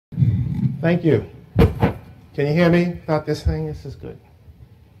Thank you. Can you hear me without this thing? This is good.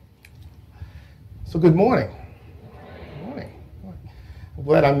 So good morning. Good morning. I'm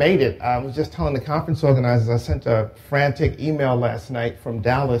glad I made it. I was just telling the conference organizers I sent a frantic email last night from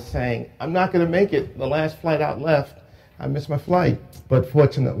Dallas saying, I'm not going to make it. The last flight out left. I missed my flight. But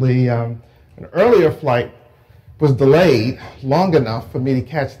fortunately, an earlier flight was delayed long enough for me to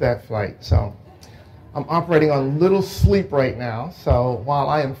catch that flight. So I'm operating on little sleep right now, so while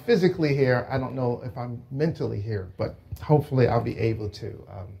I am physically here, I don't know if I'm mentally here, but hopefully I'll be able to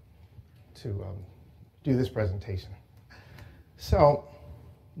do this presentation. So,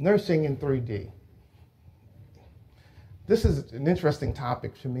 nursing in 3D. This is an interesting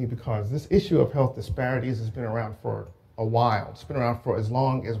topic to me because this issue of health disparities has been around for a while. It's been around for as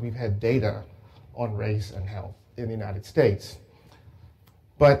long as we've had data on race and health in the United States.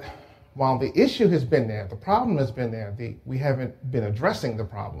 But while the issue has been there, the problem has been there, we haven't been addressing the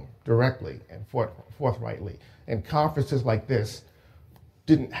problem directly and forthrightly. And conferences like this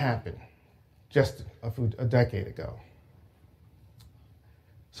didn't happen just a decade ago.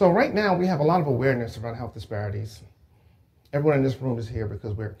 So right now we have a lot of awareness around health disparities. Everyone in this room is here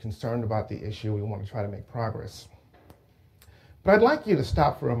because we're concerned about the issue. We want to try to make progress. But I'd like you to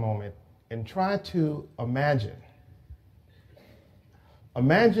stop for a moment and try to imagine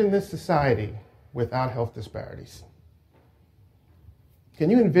this society without health disparities. Can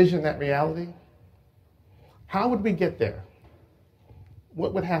you envision that reality? How would we get there?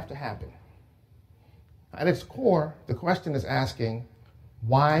 What would have to happen? At its core, the question is asking,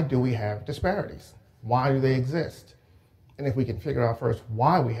 why do we have disparities? Why do they exist? And if we can figure out first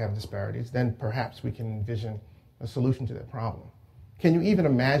why we have disparities, then perhaps we can envision a solution to that problem. Can you even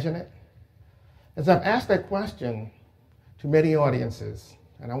imagine it? As I've asked that question to many audiences,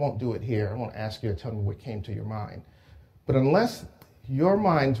 and I won't do it here, I won't ask you to tell me what came to your mind, but unless your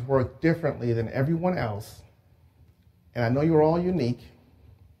minds work differently than everyone else, and I know you're all unique,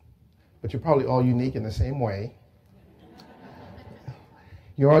 but you're probably all unique in the same way,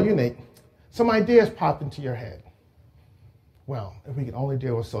 you're all unique, some ideas pop into your head. Well, if we can only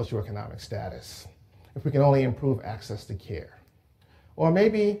deal with socioeconomic status, if we can only improve access to care, or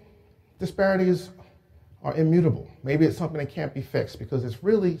maybe disparities are immutable. Maybe it's something that can't be fixed because it's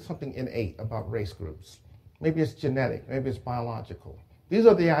really something innate about race groups. Maybe it's genetic, maybe it's biological. These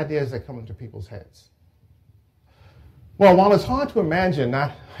are the ideas that come into people's heads. Well, while it's hard to imagine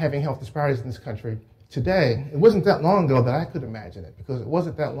not having health disparities in this country today, it wasn't that long ago that I could imagine it because it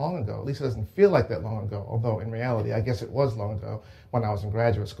wasn't that long ago. At least it doesn't feel like that long ago, although in reality, I guess it was long ago when I was in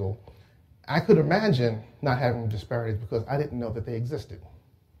graduate school. I could imagine not having disparities because I didn't know that they existed.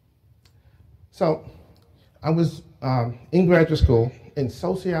 So I was in graduate school in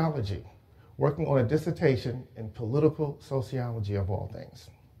sociology, working on a dissertation in political sociology of all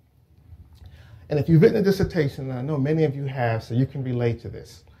things. And if you've written a dissertation, and I know many of you have, so you can relate to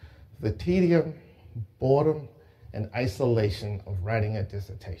this, the tedium, boredom, and isolation of writing a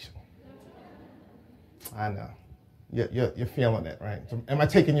dissertation. I know. You're feeling it, right? So am I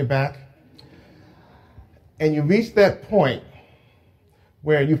taking you back? And you reach that point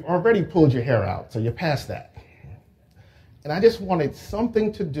where you've already pulled your hair out, so you're past that. And I just wanted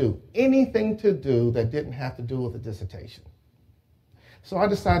something to do, anything to do that didn't have to do with a dissertation. So I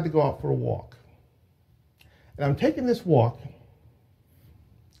decided to go out for a walk. And I'm taking this walk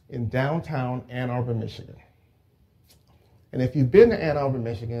in downtown Ann Arbor, Michigan. And if you've been to Ann Arbor,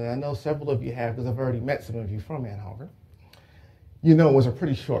 Michigan, and I know several of you have because I've already met some of you from Ann Arbor, you know it was a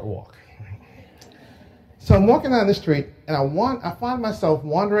pretty short walk. So I'm walking down the street, and I find myself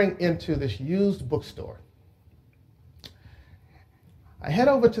wandering into this used bookstore. I head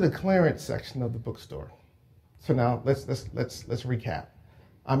over to the clearance section of the bookstore. So now let's recap.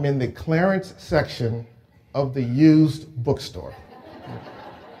 I'm in the clearance section of the used bookstore.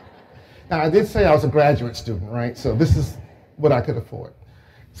 Now I did say I was a graduate student, right? So this is what I could afford.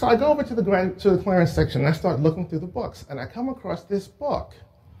 So I go over to the clearance section and I start looking through the books, and I come across this book.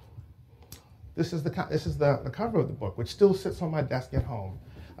 This is the cover of the book, which still sits on my desk at home,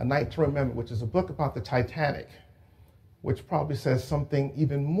 A Night to Remember, which is a book about the Titanic, which probably says something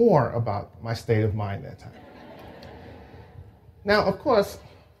even more about my state of mind that time. Now, of course,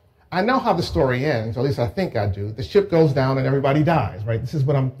 I know how the story ends, or at least I think I do. The ship goes down and everybody dies, right? This is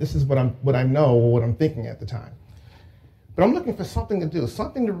what I know, or what I'm thinking at the time. But I'm looking for something to do,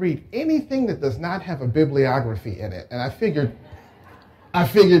 something to read, anything that does not have a bibliography in it. And I figured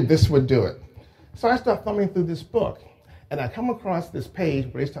this would do it. So I start thumbing through this book, and I come across this page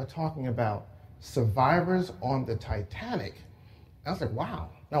where they start talking about survivors on the Titanic. And I was like, wow.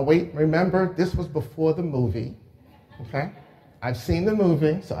 Now wait, remember, this was before the movie, okay? I've seen the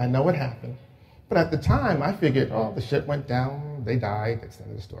movie, so I know what happened. But at the time, I figured, oh, the ship went down, they died, that's the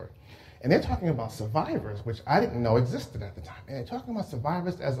end of the story. And they're talking about survivors, which I didn't know existed at the time. And they're talking about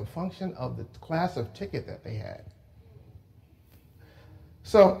survivors as a function of the class of ticket that they had.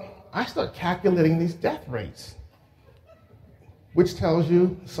 So I start calculating these death rates, which tells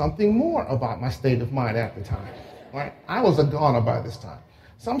you something more about my state of mind at the time. Right? I was a goner by this time.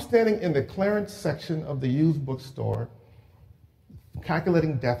 So I'm standing in the clearance section of the used bookstore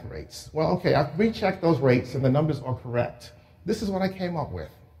calculating death rates. Well, okay, I've rechecked those rates and the numbers are correct. This is what I came up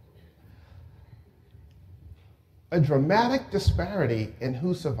with. A dramatic disparity in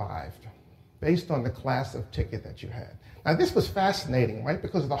who survived based on the class of ticket that you had. Now, this was fascinating, right?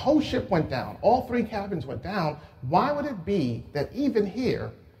 Because the whole ship went down. All 3 cabins went down. Why would it be that even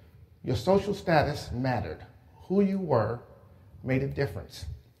here, your social status mattered? Who you were made a difference.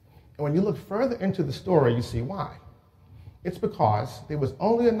 And when you look further into the story, you see why. It's because there was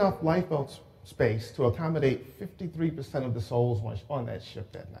only enough lifeboat space to accommodate 53% of the souls on that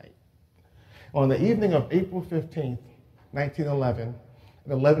ship that night. On the evening of April 15th, 1911,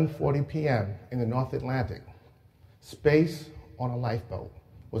 at 11:40 p.m. in the North Atlantic, space on a lifeboat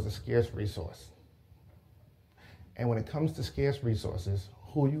was a scarce resource. And when it comes to scarce resources,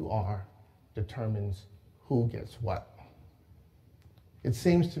 who you are determines who gets what. It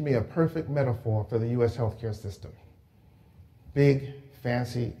seems to me a perfect metaphor for the U.S. healthcare system. Big,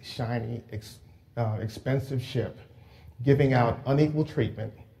 fancy, shiny, expensive ship giving out unequal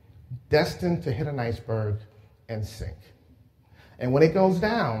treatment, destined to hit an iceberg and sink. And when it goes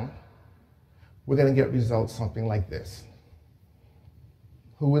down, we're going to get results something like this.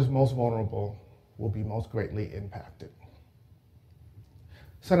 Who is most vulnerable will be most greatly impacted.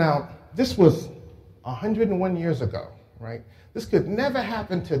 So now, this was 101 years ago, right? This could never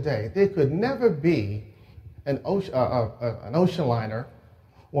happen today. There could never be an ocean liner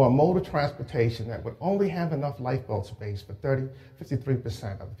or a mode of transportation that would only have enough lifeboat space for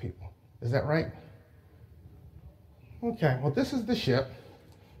 53% of the people. Is that right? Okay, well, this is the ship,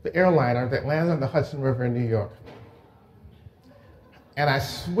 the airliner that landed on the Hudson River in New York. And I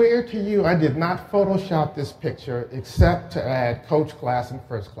swear to you, I did not Photoshop this picture except to add coach class and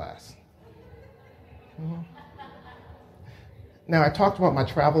first class. Mm-hmm. Now, I talked about my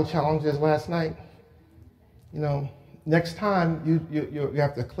travel challenges last night. You know, next time you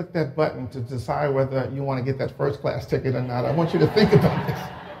have to click that button to decide whether you want to get that first class ticket or not. I want you to think about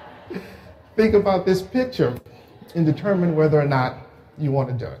this. Think about this picture and determine whether or not you want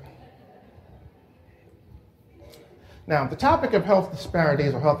to do it. Now, the topic of health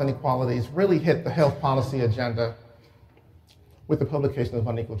disparities or health inequalities really hit the health policy agenda with the publication of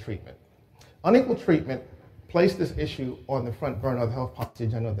Unequal Treatment. Unequal treatment placed this issue on the front burner of the health policy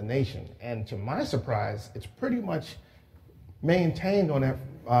agenda of the nation, and to my surprise, it's pretty much maintained on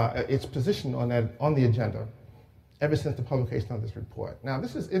its position on the agenda ever since the publication of this report. Now,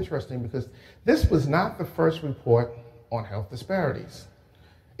 this is interesting because this was not the first report on health disparities.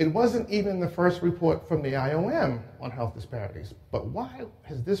 It wasn't even the first report from the IOM on health disparities. But why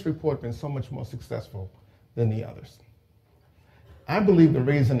has this report been so much more successful than the others? I believe the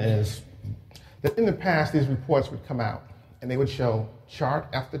reason is that in the past, these reports would come out and they would show chart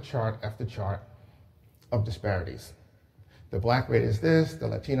after chart after chart of disparities. The black rate is this, the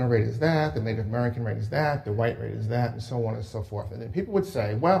Latino rate is that, the Native American rate is that, the white rate is that, and so on and so forth. And then people would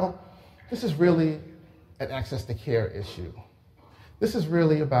say, well, this is really an access to care issue. This is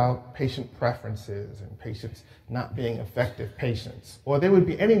really about patient preferences and patients not being effective patients. Or there would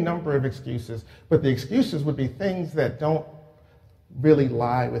be any number of excuses, but the excuses would be things that don't really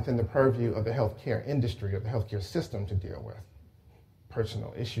lie within the purview of the healthcare industry or the healthcare system to deal with.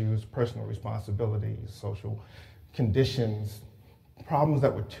 Personal issues, personal responsibilities, social conditions, problems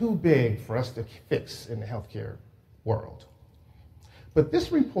that were too big for us to fix in the healthcare world. But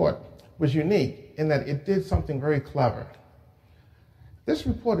this report was unique in that it did something very clever. This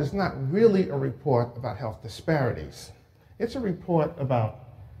report is not really a report about health disparities. It's a report about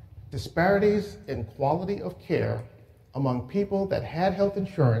disparities in quality of care among people that had health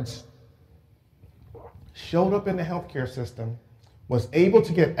insurance, showed up in the healthcare system, was able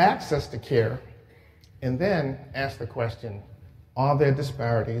to get access to care, and then asked the question, are there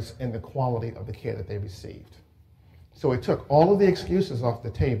disparities in the quality of the care that they received? So it took all of the excuses off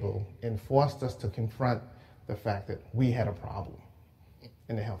the table and forced us to confront the fact that we had a problem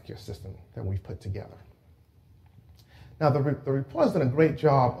in the healthcare system that we've put together. Now, the report has done a great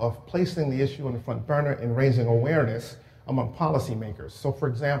job of placing the issue on the front burner and raising awareness among policymakers. So, for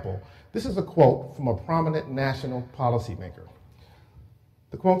example, this is a quote from a prominent national policymaker.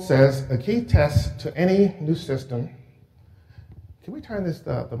 The quote says, a key test to any new system Can we turn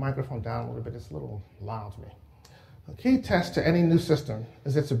the microphone down a little bit? It's a little loud to me. A key test to any new system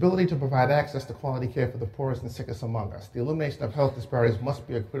is its ability to provide access to quality care for the poorest and sickest among us. The elimination of health disparities must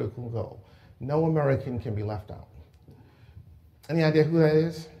be a critical goal. No American can be left out. Any idea who that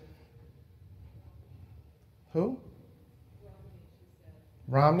is? Who?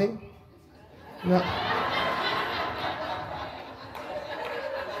 Romney? No.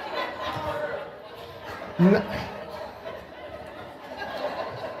 No.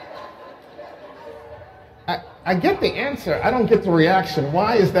 I get the answer. I don't get the reaction.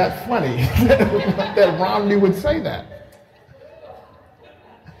 Why is that funny that Romney would say that?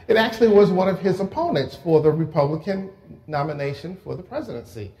 It actually was one of his opponents for the Republican nomination for the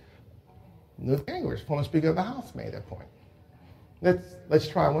presidency. Newt Gingrich, former Speaker of the House, made that point. Let's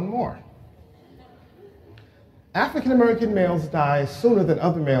try one more. African American males die sooner than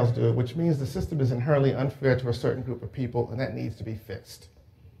other males do, which means the system is inherently unfair to a certain group of people, and that needs to be fixed.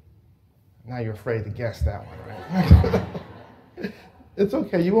 Now you're afraid to guess that one, right? It's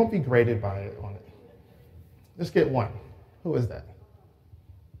okay. You won't be graded by it on it. Let's get one. Who is that?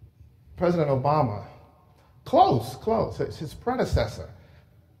 President Obama. Close, close. It's his predecessor,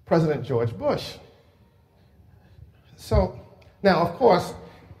 President George Bush. So, now, of course,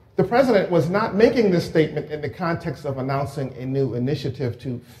 the president was not making this statement in the context of announcing a new initiative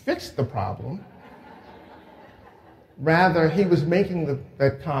to fix the problem. Rather, he was making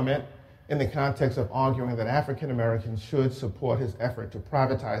that comment in the context of arguing that African Americans should support his effort to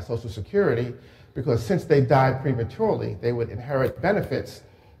privatize Social Security because since they died prematurely, they would inherit benefits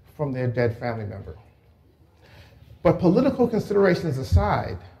from their dead family member. But political considerations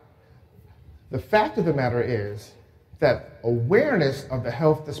aside, the fact of the matter is that awareness of the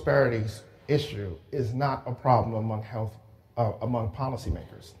health disparities issue is not a problem among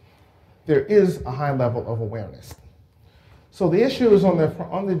policymakers. There is a high level of awareness. So the issue is on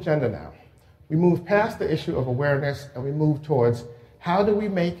the agenda now. We move past the issue of awareness and we move towards how do we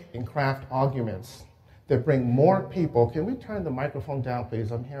make and craft arguments that bring more people. Can we turn the microphone down,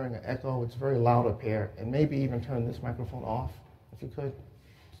 please? I'm hearing an echo. It's very loud up here. And maybe even turn this microphone off, if you could.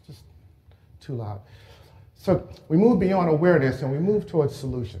 It's just too loud. So we move beyond awareness and we move towards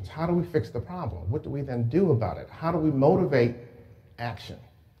solutions. How do we fix the problem? What do we then do about it? How do we motivate action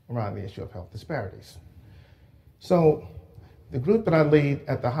around the issue of health disparities? So the group that I lead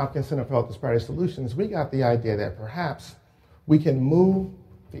at the Hopkins Center for Health Disparity Solutions, we got the idea that perhaps we can move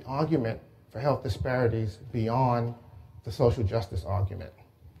the argument for health disparities beyond the social justice argument.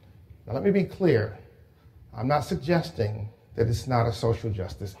 Now let me be clear. I'm not suggesting that it's not a social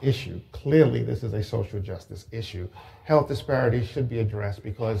justice issue. Clearly, this is a social justice issue. Health disparities should be addressed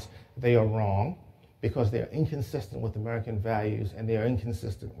because they are wrong, because they are inconsistent with American values, and they are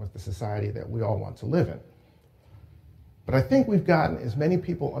inconsistent with the society that we all want to live in. But I think we've gotten as many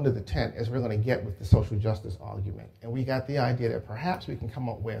people under the tent as we're going to get with the social justice argument. And we got the idea that perhaps we can come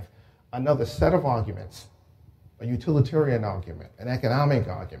up with another set of arguments, a utilitarian argument, an economic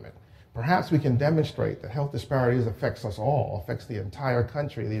argument. Perhaps we can demonstrate that health disparities affects us all, affects the entire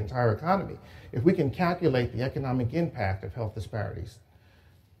country, the entire economy. If we can calculate the economic impact of health disparities,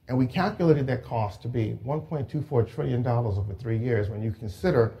 and we calculated that cost to be $1.24 trillion over 3 years, when you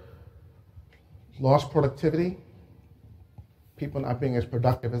consider lost productivity, people not being as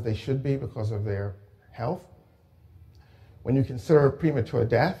productive as they should be because of their health, when you consider premature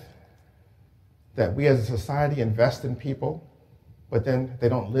death, that we as a society invest in people, but then they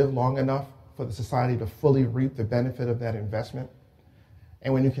don't live long enough for the society to fully reap the benefit of that investment.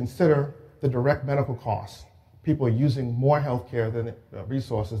 And when you consider the direct medical costs, people are using more healthcare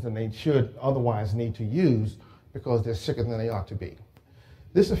resources than they should otherwise need to use because they're sicker than they ought to be.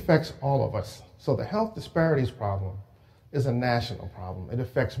 This affects all of us. So the health disparities problem is a national problem. It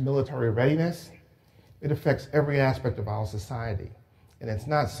affects military readiness. It affects every aspect of our society. And it's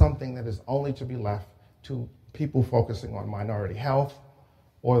not something that is only to be left to people focusing on minority health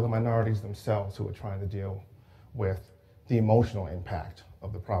or the minorities themselves who are trying to deal with the emotional impact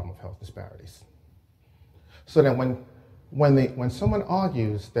of the problem of health disparities. So that when someone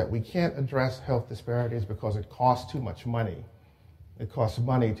argues that we can't address health disparities because it costs too much money, it costs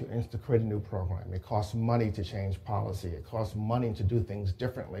money to create a new program, it costs money to change policy, it costs money to do things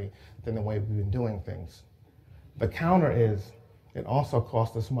differently than the way we've been doing things. The counter is, it also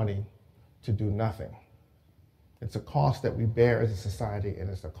costs us money to do nothing. It's a cost that we bear as a society, and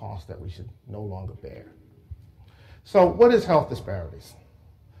it's a cost that we should no longer bear. So what is health disparities?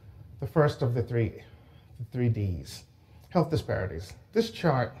 The first of the three Ds, health disparities. This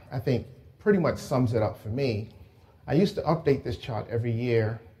chart, I think, pretty much sums it up for me. I used to update this chart every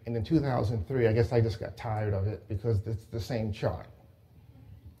year And in 2003, I guess I just got tired of it because it's the same chart.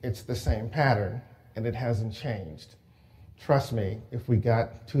 It's the same pattern, and it hasn't changed. Trust me, if we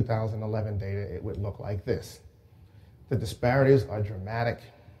got 2011 data, it would look like this. The disparities are dramatic.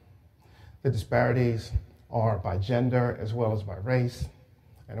 The disparities are by gender as well as by race.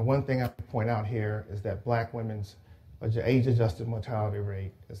 And the one thing I point out here is that black women's age-adjusted mortality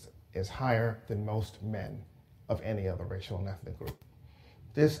rate is higher than most men of any other racial and ethnic group.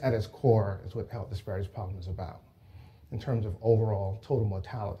 This, at its core, is what health disparities problem is about in terms of overall total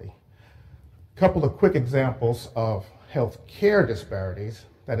mortality. A couple of quick examples of health care disparities,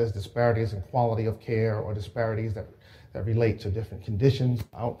 that is, disparities in quality of care or disparities that relate to different conditions,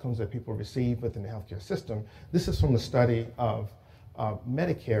 outcomes that people receive within the healthcare system. This is from the study of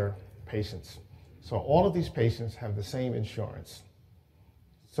Medicare patients. So all of these patients have the same insurance.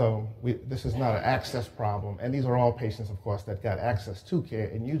 So this is not an access problem, and these are all patients, of course, that got access to care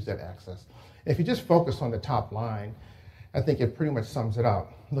and used that access. If you just focus on the top line, I think it pretty much sums it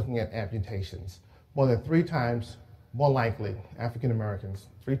up, looking at amputations. More than 3 times more likely, African Americans,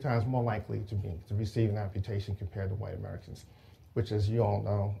 3 times more likely to receive an amputation compared to white Americans, which, as you all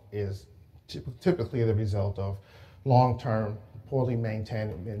know, is typically the result of long-term, poorly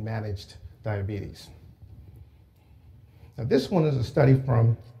maintained and managed diabetes. Now, this one is a study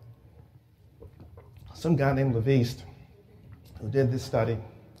from some guy named LaVeist who did this study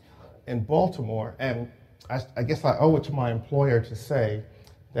in Baltimore, and I guess I owe it to my employer to say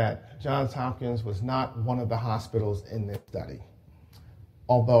that Johns Hopkins was not one of the hospitals in this study,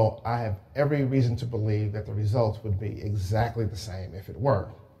 although I have every reason to believe that the results would be exactly the same if it were.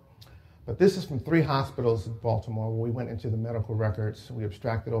 But this is from 3 hospitals in Baltimore where we went into the medical records. We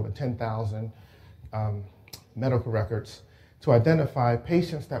abstracted over 10,000 medical records to identify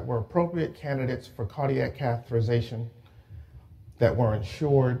patients that were appropriate candidates for cardiac catheterization, that were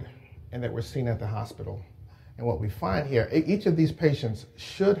insured, and that were seen at the hospital. And what we find here, each of these patients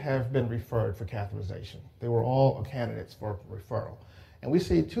should have been referred for catheterization. They were all candidates for referral. And we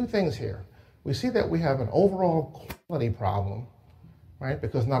see 2 things here. We see that we have an overall quality problem, right?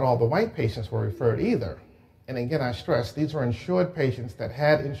 Because not all the white patients were referred either. And again, I stress, these are insured patients that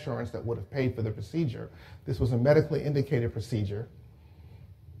had insurance that would have paid for the procedure. This was a medically indicated procedure.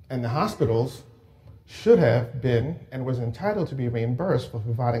 And the hospitals should have been and was entitled to be reimbursed for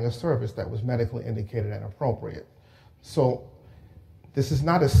providing a service that was medically indicated and appropriate. So this is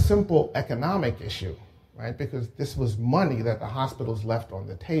not a simple economic issue, right? Because this was money that the hospitals left on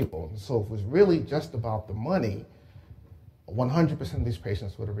the table. And so if it was really just about the money, 100% of these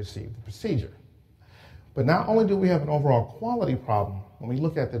patients would have received the procedure. But not only do we have an overall quality problem, when we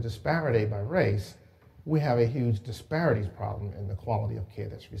look at the disparity by race, we have a huge disparities problem in the quality of care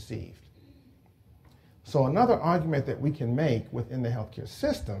that's received. So another argument that we can make within the healthcare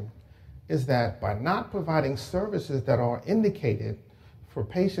system is that by not providing services that are indicated for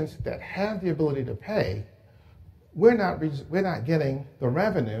patients that have the ability to pay, we're not getting the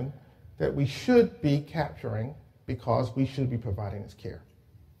revenue that we should be capturing because we should be providing this care.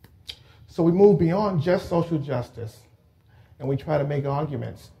 So we move beyond just social justice, and we try to make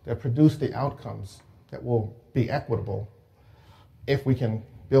arguments that produce the outcomes that will be equitable if we can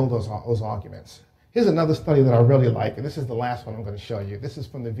build those arguments. Here's another study that I really like, and this is the last one I'm going to show you. This is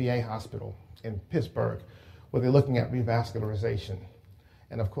from the VA hospital in Pittsburgh, where they're looking at revascularization.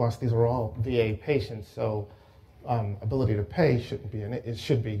 And of course, these are all VA patients, so ability to pay it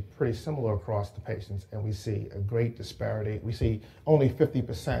should be pretty similar across the patients, and we see a great disparity. We see only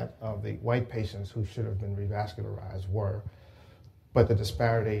 50% of the white patients who should have been revascularized were, but the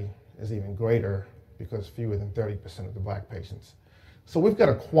disparity is even greater because fewer than 30% of the black patients. So we've got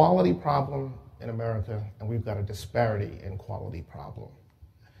a quality problem in America, and we've got a disparity in quality problem.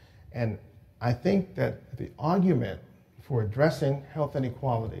 And I think that the argument for addressing health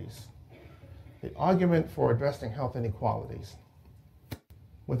inequalities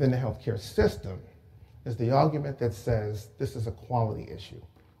within the healthcare system is the argument that says this is a quality issue.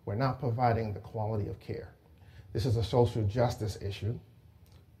 We're not providing the quality of care. This is a social justice issue.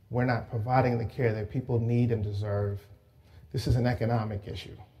 We're not providing the care that people need and deserve. This is an economic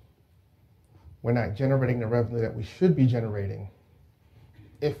issue. We're not generating the revenue that we should be generating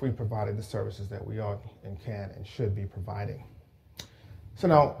if we provided the services that we are and can and should be providing. So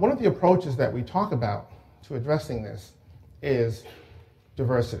now, one of the approaches that we talk about to addressing this is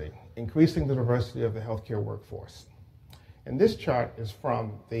diversity, increasing the diversity of the healthcare workforce. And this chart is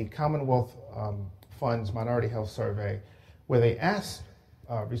from the Commonwealth Fund's Minority Health Survey, where they asked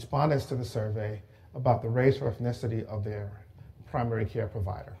respondents to the survey about the race or ethnicity of their primary care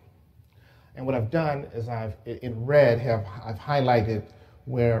provider. And what I've done is in red, I've highlighted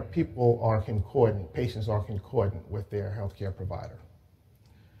where people are concordant, patients are concordant with their healthcare provider.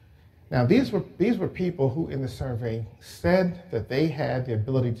 Now, these were people who in the survey said that they had the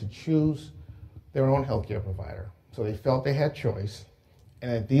ability to choose their own healthcare provider. So they felt they had choice,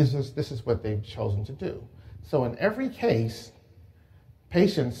 and that this is what they've chosen to do. So in every case,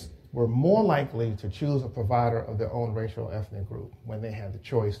 patients were more likely to choose a provider of their own racial or ethnic group when they had the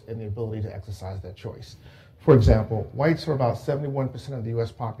choice and the ability to exercise that choice. For example, whites are about 71% of the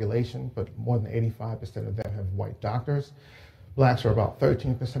US population, but more than 85% of them have white doctors. Blacks are about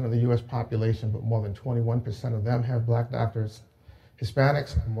 13% of the US population, but more than 21% of them have black doctors.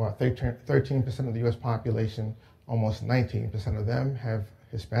 Hispanics are more 13% of the US population, almost 19% of them have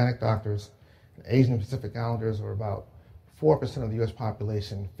Hispanic doctors. And Asian Pacific Islanders are about 4% of the US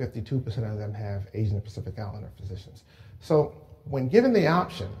population, 52% of them have Asian Pacific Islander physicians. So when given the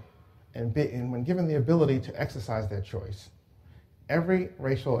option and when given the ability to exercise that choice, every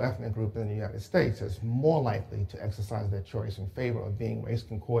racial or ethnic group in the United States is more likely to exercise that choice in favor of being race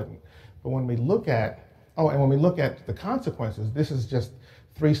concordant. But when we look at, when we look at the consequences, this is just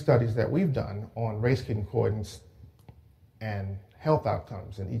 3 studies that we've done on race concordance and health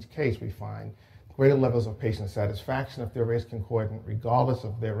outcomes. In each case, we find greater levels of patient satisfaction if they're race concordant, regardless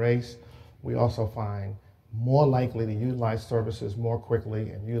of their race. We also find more likely to utilize services more quickly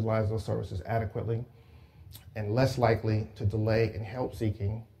and utilize those services adequately, and less likely to delay in help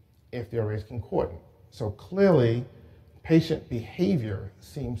seeking if they're race concordant. So clearly, patient behavior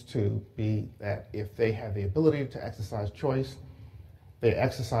seems to be that if they have the ability to exercise choice, they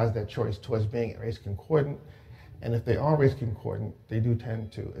exercise that choice towards being race concordant, and if they are race concordant, they do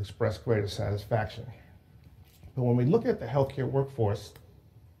tend to express greater satisfaction. But when we look at the healthcare workforce,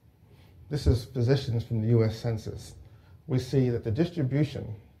 this is physicians from the US Census, we see that the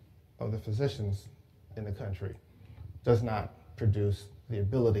distribution of the physicians in the country does not produce the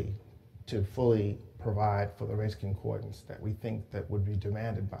ability to fully provide for the race concordance that we think that would be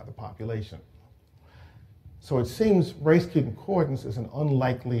demanded by the population. So it seems race concordance is an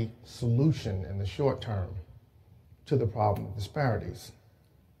unlikely solution in the short term to the problem of disparities.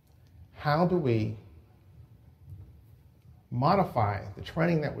 How do we modify the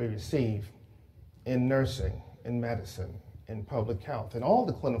training that we receive in nursing, in medicine, in public health, in all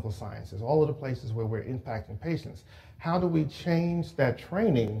the clinical sciences, all of the places where we're impacting patients? How do we change that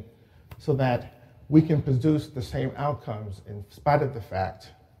training so that we can produce the same outcomes in spite of the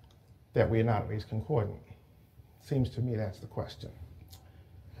fact that we're not race concordant? Seems to me that's the question.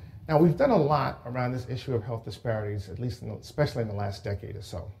 Now, we've done a lot around this issue of health disparities, at least especially in the last decade or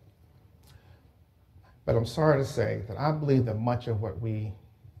so. But I'm sorry to say that I believe that much of what we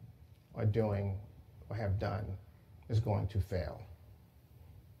are doing or have done is going to fail.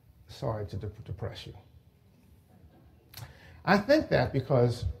 Sorry to depress you. I think that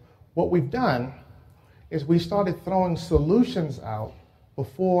because what we've done is we started throwing solutions out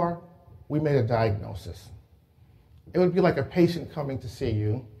before we made a diagnosis. It would be like a patient coming to see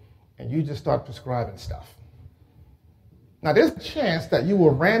you and you just start prescribing stuff. Now, there's a chance that you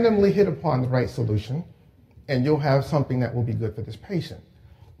will randomly hit upon the right solution and you'll have something that will be good for this patient.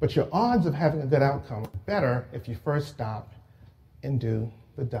 But your odds of having a good outcome are better if you first stop and do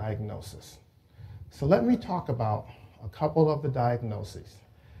the diagnosis. So let me talk about a couple of the diagnoses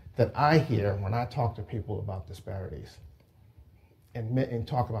that I hear when I talk to people about disparities and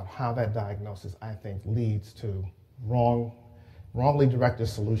talk about how that diagnosis, I think, leads to wrongly directed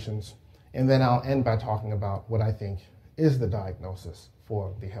solutions. And then I'll end by talking about what I think is the diagnosis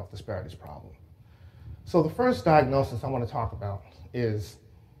for the health disparities problem. So the first diagnosis I want to talk about is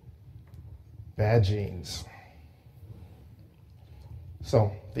bad genes.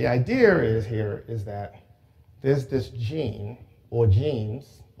 So the idea is that there's this gene or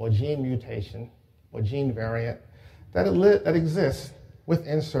genes or gene mutation or gene variant that exists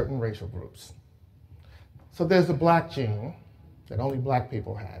within certain racial groups. So there's a black gene that only black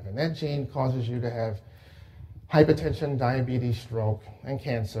people have, and that gene causes you to have hypertension, diabetes, stroke, and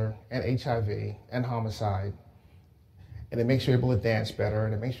cancer, and HIV, and homicide. And it makes you able to dance better,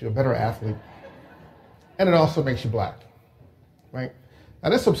 and it makes you a better athlete, and it also makes you black, right? Now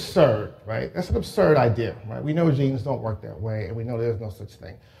that's absurd, right? That's an absurd idea, right? We know genes don't work that way, and we know there's no such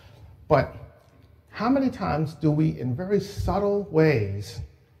thing. But how many times do we, in very subtle ways,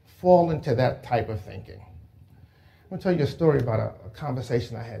 fall into that type of thinking? I'm going to tell you a story about a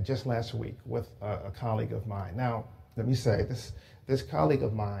conversation I had just last week with a colleague of mine. Now, let me say, this colleague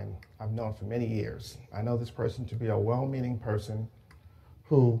of mine I've known for many years. I know this person to be a well-meaning person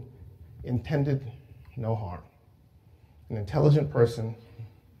who intended no harm, an intelligent person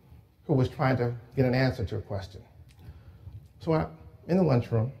who was trying to get an answer to a question. So in the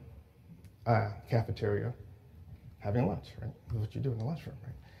lunchroom, cafeteria, having lunch, right? That's what you do in the lunchroom,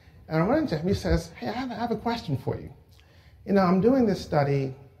 right? And I run into him. He says, hey, I have a question for you. You know, I'm doing this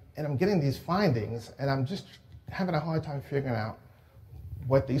study, and I'm getting these findings, and I'm just having a hard time figuring out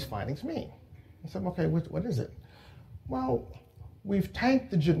what these findings mean. I said, okay, what is it? Well, we've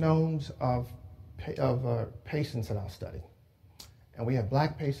typed the genomes of patients in our study. And we have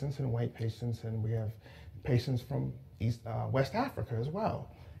black patients and white patients, and we have patients from West Africa as well.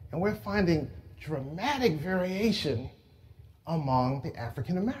 And we're finding dramatic variation among the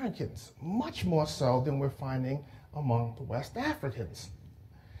African Americans, much more so than we're finding among the West Africans.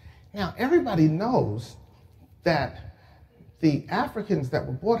 Now, everybody knows that the Africans that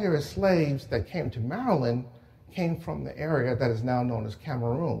were brought here as slaves that came to Maryland came from the area that is now known as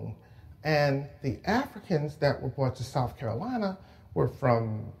Cameroon. And the Africans that were brought to South Carolina were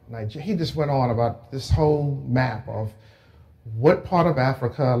from Nigeria. He just went on about this whole map of what part of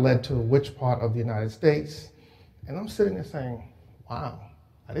Africa led to which part of the United States. And I'm sitting there saying, wow,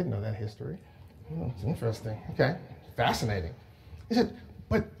 I didn't know that history. Oh, it's interesting. Okay, fascinating. He said,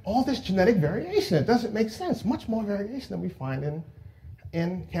 but all this genetic variation, it doesn't make sense. Much more variation than we find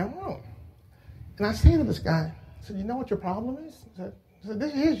in Cameroon. And I say to this guy, I said, you know what your problem is? I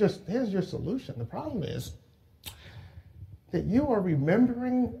said, here's your solution. The problem is that you are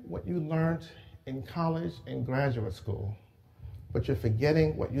remembering what you learned in college and graduate school, but you're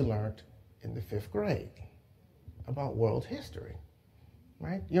forgetting what you learned in the 5th grade about world history,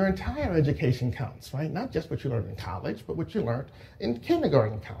 right? Your entire education counts, right? Not just what you learned in college, but what you learned in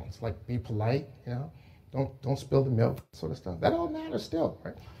kindergarten counts, like be polite, you know, don't spill the milk, sort of stuff. That all matters still,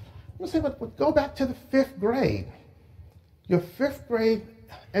 right? I'm gonna say, but go back to the 5th grade. Your 5th grade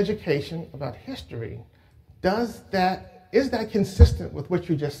education about history, is that consistent with what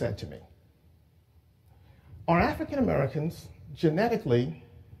you just said to me? Are African Americans genetically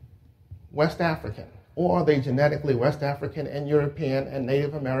West African? Or are they genetically West African and European and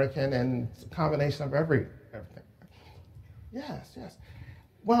Native American and a combination of everything? Yes.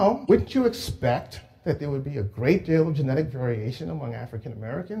 Well, wouldn't you expect that there would be a great deal of genetic variation among African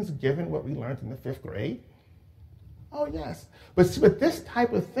Americans given what we learned in the 5th grade? Oh, yes. But this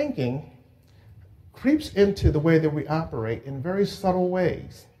type of thinking creeps into the way that we operate in very subtle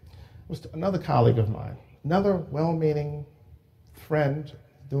ways. It was another colleague of mine, another well-meaning friend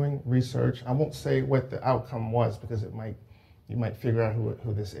doing research. I won't say what the outcome was because you might figure out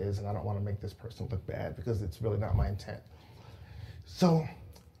who this is, and I don't want to make this person look bad because it's really not my intent. So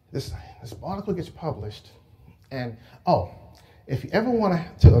this article gets published, and if you ever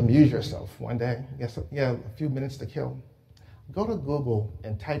want to amuse yourself one day, a few minutes to kill, go to Google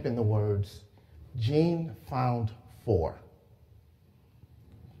and type in the words, gene found for.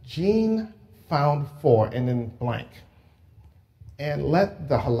 Gene found for, and then blank. And let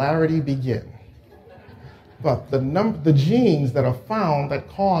the hilarity begin. But the genes that are found that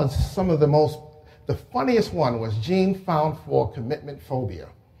cause some of the funniest one was gene found for commitment phobia.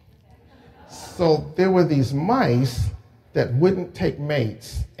 So there were these mice that wouldn't take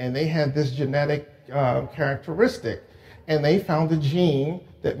mates, and they had this genetic characteristic, and they found a gene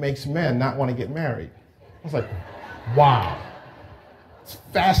that makes men not want to get married. I was like, wow. It's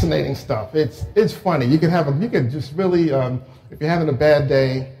fascinating stuff. It's funny. You can just really, if you're having a bad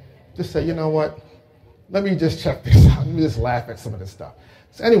day, just say, you know what? Let me just check this out. Let me just laugh at some of this stuff.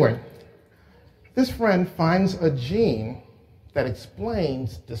 So anyway, this friend finds a gene that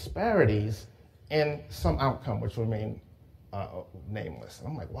explains disparities in some outcome, which remain nameless. And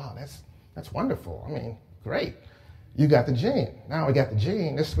I'm like, wow, that's wonderful. I mean, great. You got the gene. Now we got the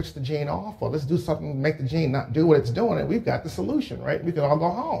gene. Let's switch the gene off, or let's do something to make the gene not do what it's doing, and we've got the solution, right? We can all go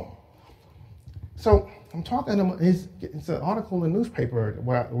home. So I'm talking to him. It's an article in the newspaper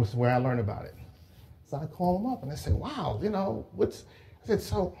where I learned about it. So I call him up and I say, wow, I said,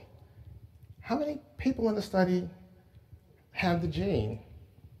 so how many people in the study have the gene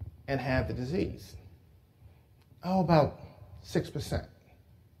and have the disease? Oh, about 6%.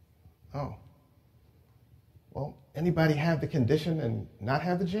 Oh. Well, anybody have the condition and not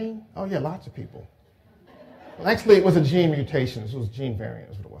have the gene? Oh, yeah, lots of people. Well, actually, it was a gene mutation. It was gene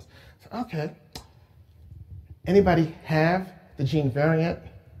variant is what it was. So, okay. Anybody have the gene variant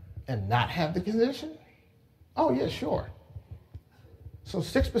and not have the condition? Oh, yeah, sure. So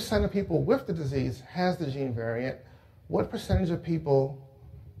 6% of people with the disease has the gene variant. What percentage of people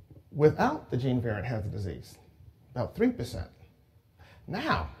without the gene variant have the disease? About 3%.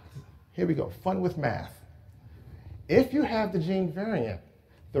 Now, here we go, fun with math. If you have the gene variant,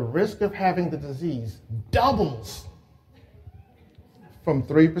 the risk of having the disease doubles from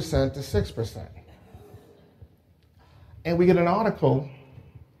 3% to 6%. And we get an article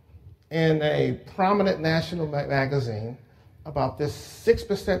in a prominent national magazine about this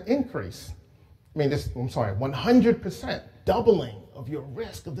 6% increase. 100% doubling of your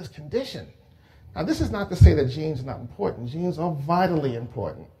risk of this condition. Now, this is not to say that genes are not important. Genes are vitally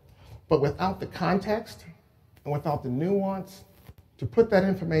important. But without the context and without the nuance, to put that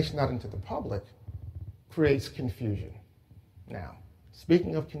information out into the public creates confusion. Now,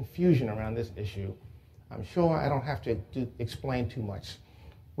 speaking of confusion around this issue, I'm sure I don't have to explain too much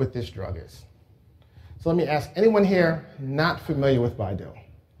what this drug is. So let me ask anyone here not familiar with Bidil?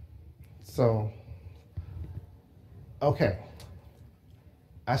 Okay.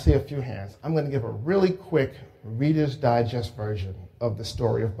 I see a few hands. I'm going to give a really quick Reader's Digest version of the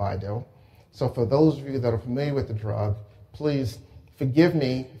story of Bidil. So for those of you that are familiar with the drug, please forgive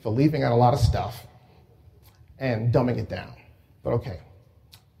me for leaving out a lot of stuff and dumbing it down. But okay,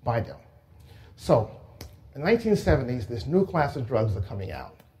 Bidil. So in the 1970s, this new class of drugs are coming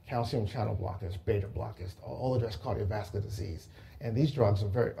out. Calcium channel blockers, beta blockers, all address cardiovascular disease. And these drugs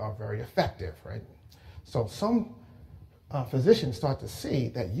are very effective, right? So some physicians start to see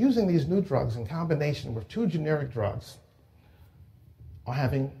that using these new drugs in combination with two generic drugs are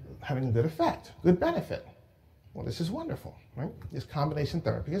having a good effect, good benefit. Well, this is wonderful, right? This combination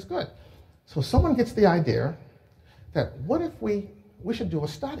therapy is good. So someone gets the idea that what if we should do a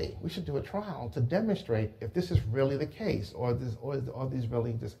study, we should do a trial to demonstrate if this is really the case or are these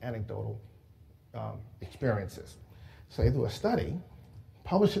really just anecdotal experiences. So they do a study,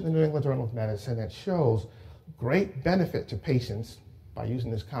 publish it in the New England Journal of Medicine that shows great benefit to patients by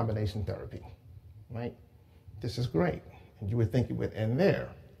using this combination therapy, right? This is great. And you would think it would end there,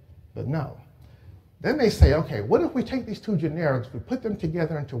 but no. Then they say, okay, what if we take these two generics, we put them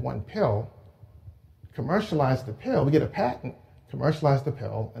together into one pill, commercialize the pill, we get a patent, commercialize the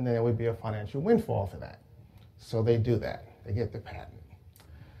pill, and then there would be a financial windfall for that. So they do that. They get the patent.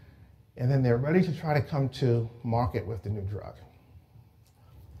 And then they're ready to try to come to market with the new drug.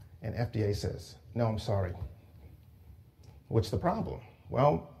 And FDA says, no, I'm sorry. What's the problem?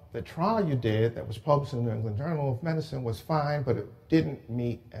 Well, the trial you did that was published in the New England Journal of Medicine was fine, but it didn't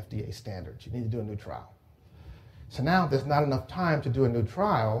meet FDA standards. You need to do a new trial. So now there's not enough time to do a new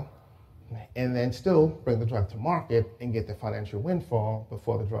trial and then still bring the drug to market and get the financial windfall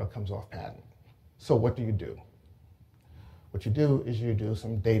before the drug comes off patent. So what do? What you do is you do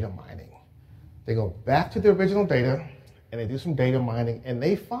some data mining. They go back to the original data and they do some data mining and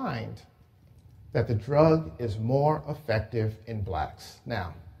they find that the drug is more effective in blacks.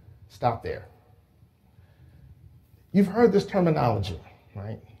 Now, stop there. You've heard this terminology,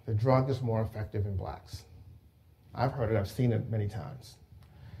 right? The drug is more effective in blacks. I've heard it, I've seen it many times.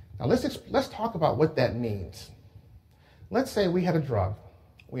 Now let's talk about what that means. Let's say we had a drug.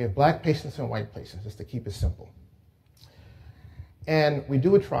 We had black patients and white patients, just to keep it simple. And we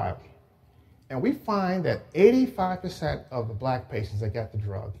do a trial. And we find that 85% of the black patients that got the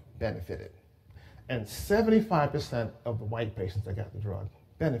drug benefited. And 75% of the white patients that got the drug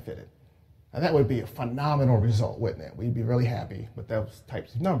benefited. Now that would be a phenomenal result, wouldn't it? We'd be really happy with those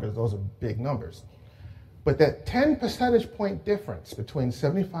types of numbers. Those are big numbers. But that 10 percentage point difference between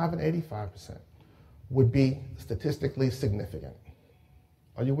 75 and 85% would be statistically significant.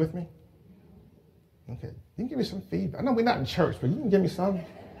 Are you with me? Okay. You can give me some feedback. I know we're not in church, but you can give me some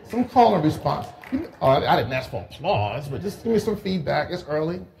call and response. I didn't ask for applause, but just give me some feedback. It's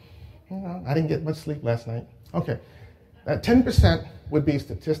early. You know, I didn't get much sleep last night. Okay. That 10% would be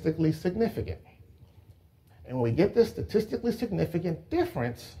statistically significant. And when we get this statistically significant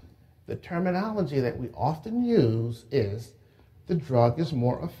difference, the terminology that we often use is the drug is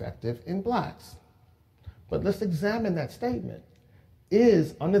more effective in blacks. But let's examine that statement.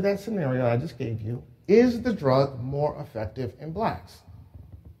 Is, under that scenario I just gave you, is the drug more effective in blacks?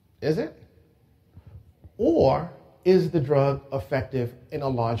 Is it? Or is the drug effective in a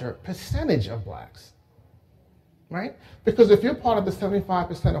larger percentage of blacks? Right? Because if you're part of the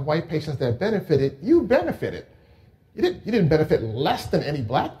 75% of white patients that benefited, you benefited. You didn't benefit less than any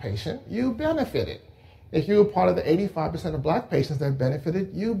black patient, you benefited. If you were part of the 85% of black patients that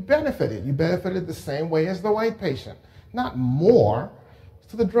benefited, you benefited. You benefited the same way as the white patient, not more.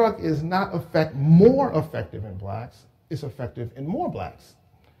 So the drug is not more effective in blacks, it's effective in more blacks.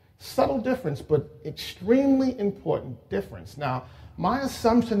 Subtle difference, but extremely important difference. Now, my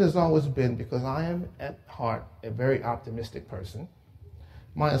assumption has always been, because I am at heart a very optimistic person,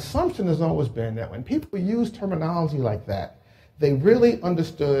 my assumption has always been that when people use terminology like that, they really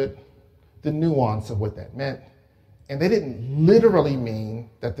understood the nuance of what that meant, and they didn't literally mean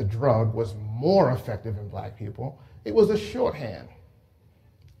that the drug was more effective in black people. It was a shorthand.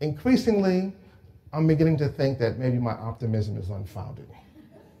 Increasingly, I'm beginning to think that maybe my optimism is unfounded.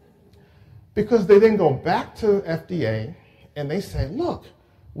 Because they then go back to FDA and they say, look,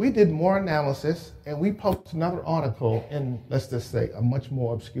 we did more analysis and we published another article in, let's just say, a much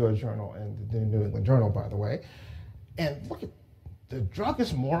more obscure journal, in the New England Journal, by the way, and look, the drug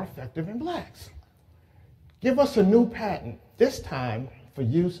is more effective in blacks. Give us a new patent, this time for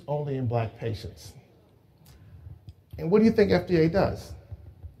use only in black patients. And what do you think FDA does?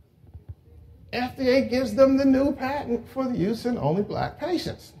 FDA gives them the new patent for the use in only black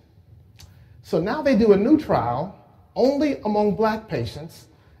patients. So now they do a new trial only among black patients,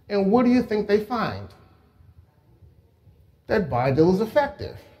 and what do you think they find? That Bidil is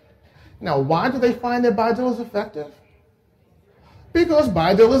effective. Now, why do they find that Bidil is effective? Because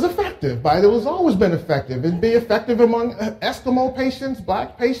Bidil is effective. Bidil has always been effective. It'd be effective among Eskimo patients,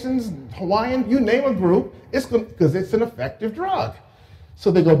 black patients, Hawaiian, you name a group, because it's an effective drug. So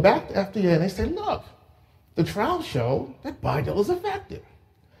they go back to FDA and they say, look, the trial showed that Bidil is effective.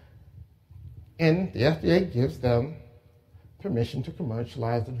 And the FDA gives them permission to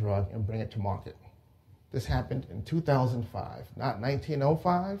commercialize the drug and bring it to market. This happened in 2005, not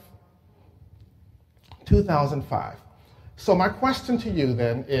 1905, 2005. So my question to you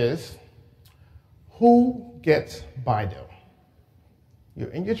then is, who gets Bidil? You're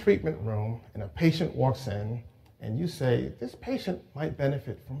in your treatment room and a patient walks in and you say, this patient might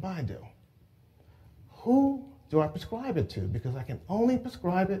benefit from Bidil. Who do I prescribe it to? Because I can only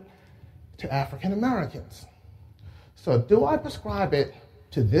prescribe it to African Americans. So do I prescribe it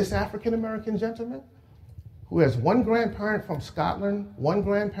to this African American gentleman who has one grandparent from Scotland, one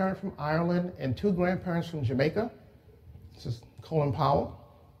grandparent from Ireland, and two grandparents from Jamaica? This is Colin Powell.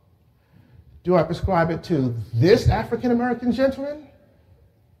 Do I prescribe it to this African American gentleman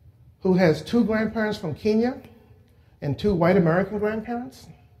who has two grandparents from Kenya and two white American grandparents?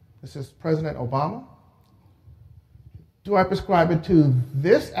 This is President Obama. Do I prescribe it to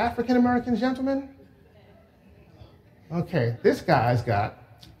this African American gentleman? Okay, this guy's got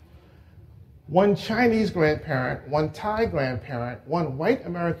one Chinese grandparent, one Thai grandparent, one white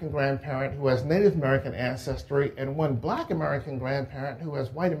American grandparent who has Native American ancestry, and one black American grandparent who has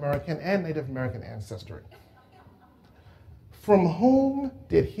white American and Native American ancestry. From whom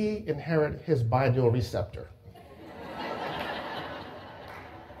did he inherit his Bidil receptor?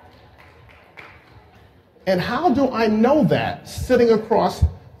 And how do I know that sitting across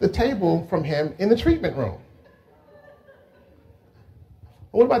the table from him in the treatment room?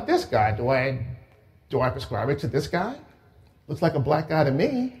 What about this guy? Do I prescribe it to this guy? Looks like a black guy to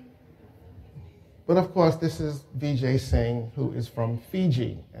me. But of course, this is Vijay Singh, who is from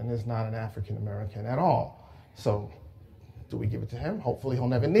Fiji and is not an African American at all. So do we give it to him? Hopefully he'll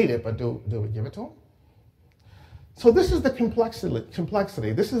never need it, but do we give it to him? So this is the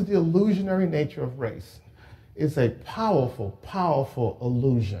complexity. This is the illusionary nature of race. It's a powerful, powerful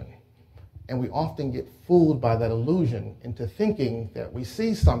illusion. And we often get fooled by that illusion into thinking that we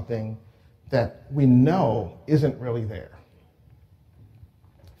see something that we know isn't really there.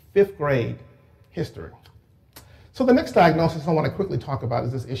 5th grade history. So the next diagnosis I want to quickly talk about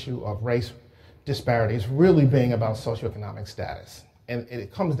is this issue of race disparities really being about socioeconomic status. And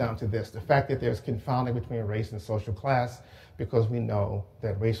it comes down to this, the fact that there's confounding between race and social class, because we know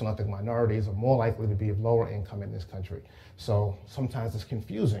that racial and ethnic minorities are more likely to be of lower income in this country. So sometimes it's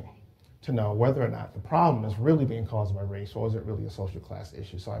confusing to know whether or not the problem is really being caused by race or is it really a social class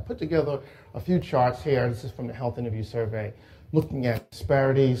issue. So I put together a few charts here. This is from the Health Interview Survey, looking at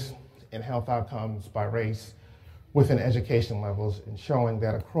disparities in health outcomes by race within education levels and showing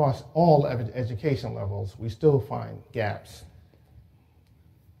that across all education levels, we still find gaps.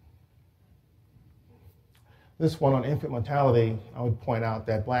 This one on infant mortality, I would point out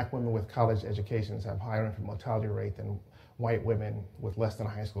that black women with college educations have higher infant mortality rate than white women with less than a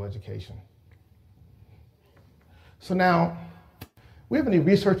high school education. So now, we have any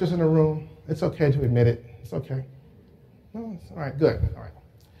researchers in the room? It's okay to admit it. It's okay. No, it's all right, good, all right.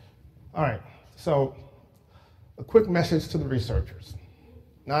 All right, so a quick message to the researchers.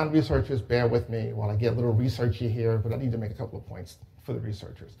 Non-researchers, bear with me while I get a little researchy here, but I need to make a couple of points for the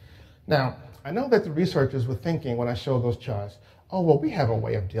researchers. Now, I know that the researchers were thinking when I showed those charts, oh, well, we have a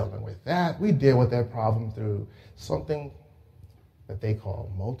way of dealing with that. We deal with that problem through something that they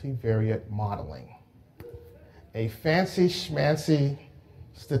call multivariate modeling. A fancy schmancy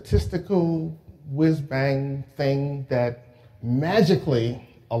statistical whiz-bang thing that magically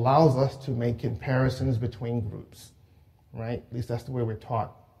allows us to make comparisons between groups, right? At least that's the way we're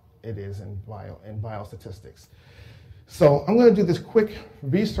taught it is in biostatistics. So I'm going to do this quick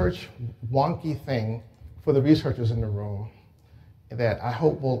research wonky thing for the researchers in the room that I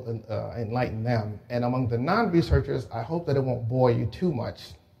hope will enlighten them. And among the non-researchers, I hope that it won't bore you too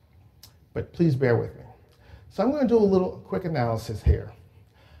much, but please bear with me. So I'm going to do a little quick analysis here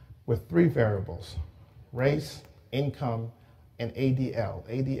with 3 variables: race, income, and ADL.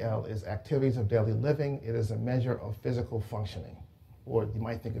 ADL is activities of daily living. It is a measure of physical functioning, or you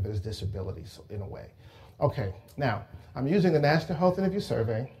might think of it as disabilities in a way. Okay, now I'm using the National Health Interview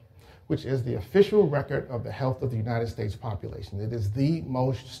Survey, which is the official record of the health of the United States population. It is the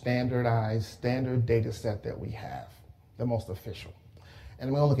most standardized, standard data set that we have, the most official. And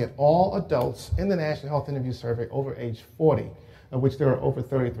I'm going to look at all adults in the National Health Interview Survey over age 40, of which there are over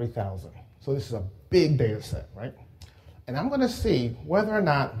 33,000. So this is a big data set, right? And I'm going to see whether or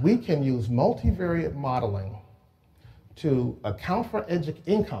not we can use multivariate modeling to account for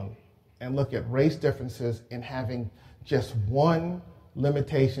income and look at race differences in having just one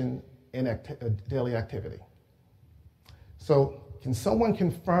limitation in daily activity. So can someone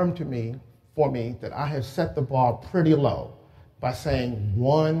confirm for me that I have set the bar pretty low by saying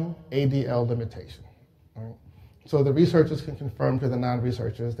one ADL limitation? All right? So the researchers can confirm to the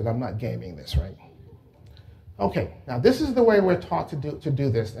non-researchers that I'm not gaming this, right? Okay, now this is the way we're taught to do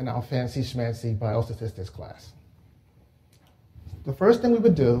this in our fancy schmancy biostatistics class. The first thing we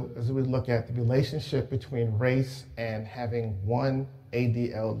would do is we would look at the relationship between race and having one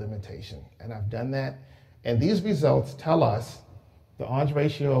ADL limitation. And I've done that. And these results tell us, the odds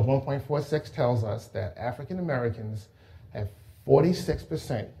ratio of 1.46 tells us that African Americans have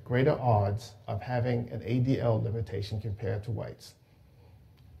 46% greater odds of having an ADL limitation compared to whites.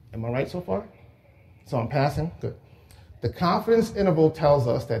 Am I right so far? So I'm passing? Good. The confidence interval tells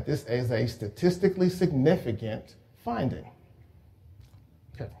us that this is a statistically significant finding.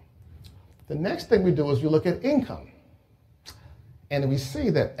 Okay. The next thing we do is we look at income. And we see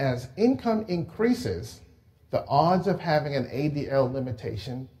that as income increases, the odds of having an ADL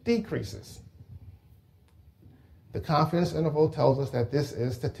limitation decreases. The confidence interval tells us that this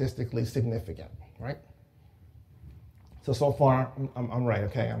is statistically significant, right? So far, I'm right,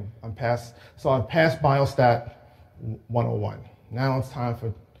 okay? I'm past. So I've passed Biostat 101. Now it's time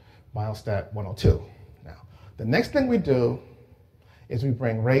for Biostat 102. Now, the next thing we do is we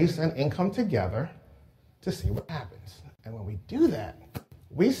bring race and income together to see what happens. And when we do that,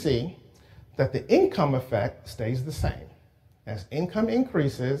 we see that the income effect stays the same. As income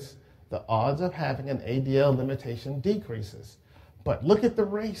increases, the odds of having an ADL limitation decreases. But look at the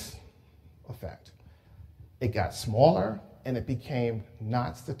race effect. It got smaller, and it became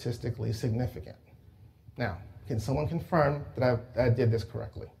not statistically significant. Now, can someone confirm that I did this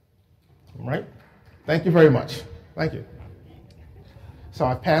correctly? All right? Thank you very much. Thank you. So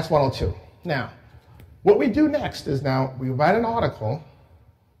I've passed 102. Now, what we do next is now we write an article,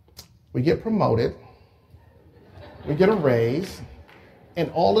 we get promoted, we get a raise, and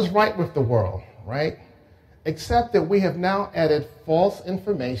all is right with the world, right? Except that we have now added false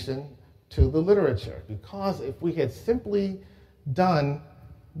information to the literature, because if we had simply done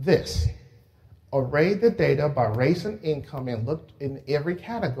this, arrayed the data by race and income and looked in every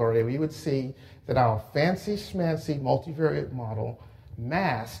category, we would see that our fancy schmancy multivariate model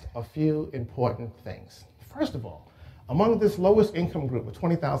masked a few important things. First of all, among this lowest income group with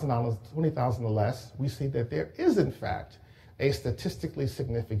 $20,000, $20,000 or less, we see that there is in fact a statistically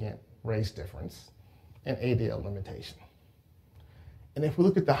significant race difference and ADL limitation. And if we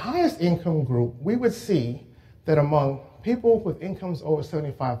look at the highest income group, we would see that among people with incomes over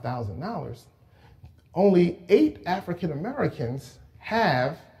 $75,000, only 8 African Americans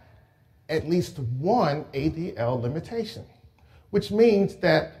have at least one ADL limitation, which means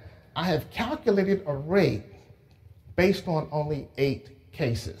that I have calculated a rate based on only 8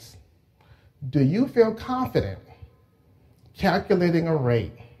 cases. Do you feel confident calculating a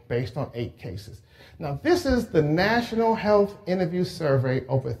rate based on 8 cases? Now, this is the National Health Interview Survey,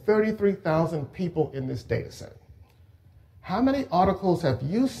 over 33,000 people in this data set. How many articles have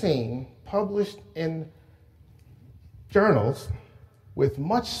you seen published in journals with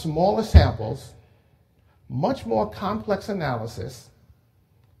much smaller samples, much more complex analysis,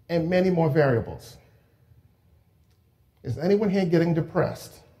 and many more variables? Is anyone here getting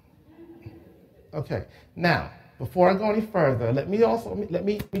depressed? Okay, now, before I go any further, let me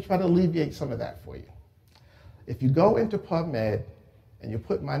try to alleviate some of that for you. If you go into PubMed and you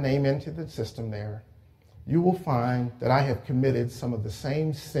put my name into the system there, you will find that I have committed some of the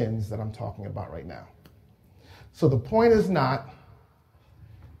same sins that I'm talking about right now. So the point is not,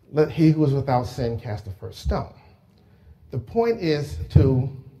 let he who is without sin cast the first stone. The point is to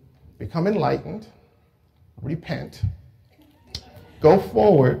become enlightened, repent, go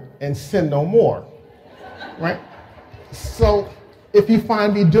forward, and sin no more, right? So if you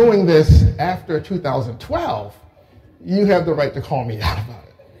find me doing this after 2012, you have the right to call me out about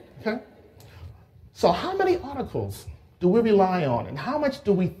it. Okay? So how many articles do we rely on, and how much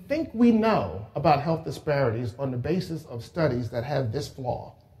do we think we know about health disparities on the basis of studies that have this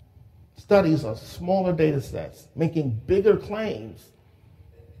flaw? Studies of smaller data sets, making bigger claims,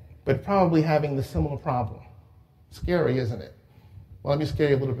 but probably having the similar problem. Scary, isn't it? Well, let me scare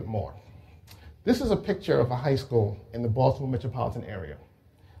you a little bit more. This is a picture of a high school in the Baltimore metropolitan area.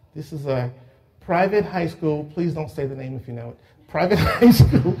 This is a private high school. Please don't say the name if you know it. Private high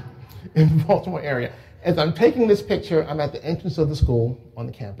school in the Baltimore area. As I'm taking this picture, I'm at the entrance of the school on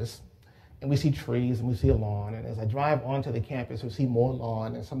the campus, and we see trees and we see a lawn. And as I drive onto the campus, we see more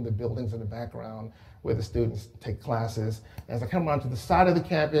lawn and some of the buildings in the background where the students take classes. As I come around to the side of the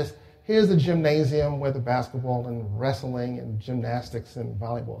campus, here's the gymnasium where the basketball and wrestling and gymnastics and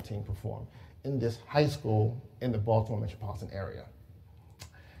volleyball team perform in this high school in the Baltimore metropolitan area.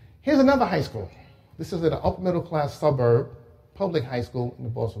 Here's another high school. This is an upper middle class suburb, public high school in the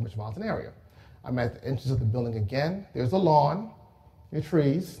Baltimore metropolitan area. I'm at the entrance of the building again. There's a lawn, your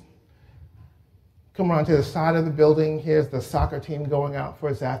trees. Come around to the side of the building. Here's the soccer team going out for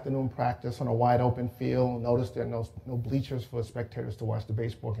its afternoon practice on a wide open field. Notice there are no bleachers for spectators to watch the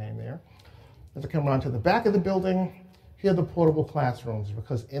baseball game there. As I come around to the back of the building, here are the portable classrooms,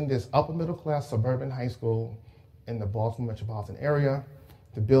 because in this upper middle class suburban high school in the Baltimore metropolitan area,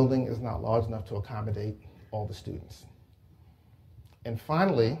 the building is not large enough to accommodate all the students. And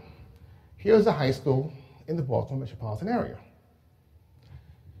finally, here's a high school in the Baltimore metropolitan area.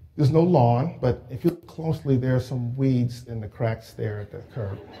 There's no lawn, but if you look closely, there are some weeds in the cracks there at the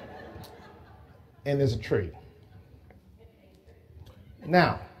curb. And there's a tree.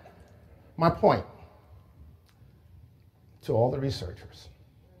 Now, my point to all the researchers,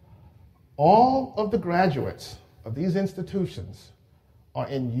 all of the graduates of these institutions are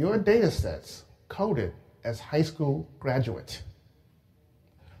in your data sets coded as high school graduates.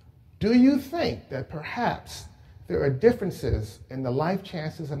 Do you think that perhaps there are differences in the life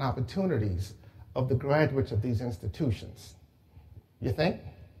chances and opportunities of the graduates of these institutions? You think?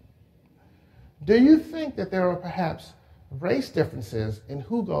 Do you think that there are perhaps race differences in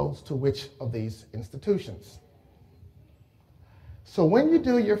who goes to which of these institutions? So when you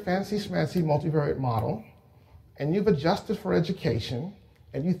do your fancy schmancy multivariate model and you've adjusted for education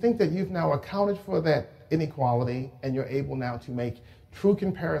and you think that you've now accounted for that inequality and you're able now to make true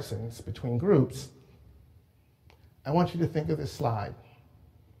comparisons between groups, I want you to think of this slide.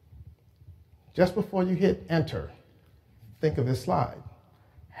 Just before you hit enter, think of this slide.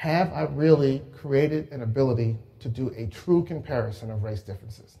 Have I really created an ability to do a true comparison of race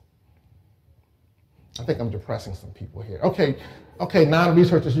differences? I think I'm depressing some people here. Okay,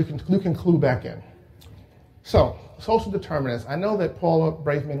 non-researchers, you can clue back in. So, social determinants. I know that Paula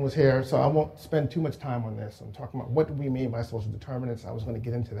Braveman was here, so I won't spend too much time on this. I'm talking about what do we mean by social determinants. I was going to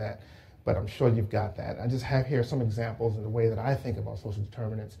get into that, but I'm sure you've got that. I just have here some examples in the way that I think about social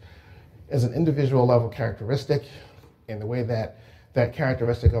determinants as an individual level characteristic, in the way that that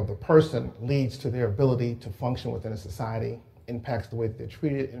characteristic of the person leads to their ability to function within a society, impacts the way that they're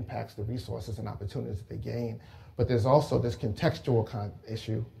treated, impacts the resources and opportunities that they gain. But there's also this contextual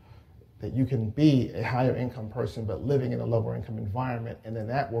issue that you can be a higher income person but living in a lower income environment, and then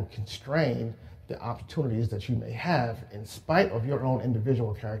that will constrain the opportunities that you may have in spite of your own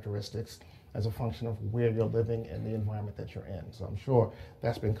individual characteristics as a function of where you're living and the environment that you're in. So I'm sure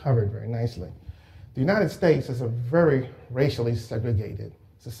that's been covered very nicely. The United States is a very racially segregated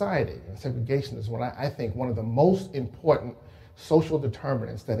society, and segregation is what I think one of the most important social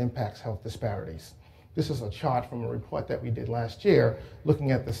determinants that impacts health disparities. This is a chart from a report that we did last year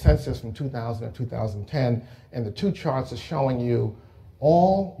looking at the census from 2000 and 2010, and the two charts are showing you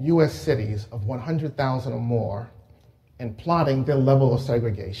all US cities of 100,000 or more and plotting their level of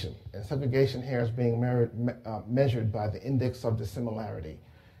segregation. And segregation here is being measured by the index of dissimilarity.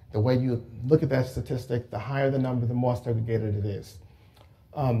 The way you look at that statistic, the higher the number, the more segregated it is.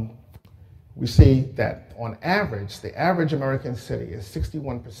 We see that on average, the average American city is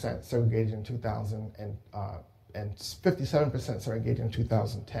 61% segregated in 2000 and 57% segregated in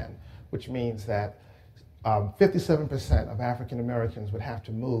 2010, which means that 57% of African Americans would have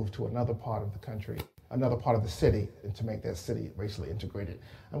to move to another part of the country, another part of the city, and to make that city racially integrated.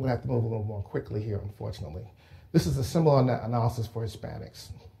 I'm going to have to move a little more quickly here, unfortunately. This is a similar analysis for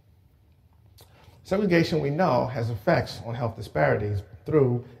Hispanics. Segregation, we know, has effects on health disparities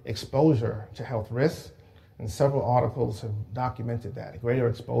through exposure to health risks, and several articles have documented that. Greater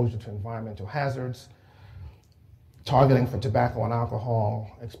exposure to environmental hazards, targeting for tobacco and alcohol,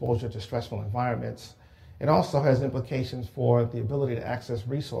 exposure to stressful environments, It also has implications for the ability to access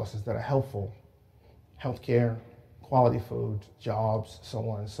resources that are helpful: healthcare, quality food, jobs, so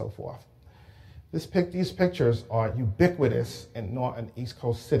on and so forth. These pictures are ubiquitous in North and East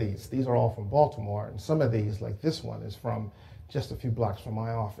Coast cities. These are all from Baltimore, and some of these, like this one, is from just a few blocks from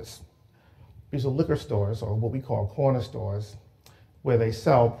my office. These are liquor stores, or what we call corner stores, where they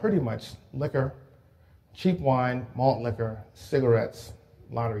sell pretty much liquor, cheap wine, malt liquor, cigarettes,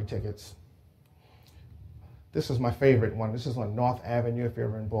 lottery tickets. This is my favorite one. This is on North Avenue, if you're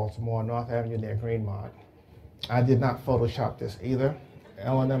ever in Baltimore, North Avenue near Greenmont. I did not Photoshop this either.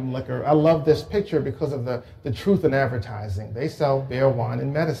 L&M Liquor. I love this picture because of the truth in advertising. They sell beer, wine,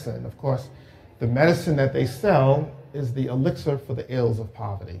 and medicine. Of course, the medicine that they sell is the elixir for the ills of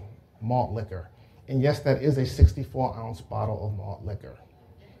poverty, malt liquor. And yes, that is a 64-ounce bottle of malt liquor.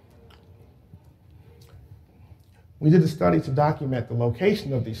 We did a study to document the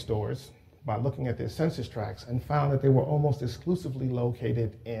location of these stores by looking at their census tracts and found that they were almost exclusively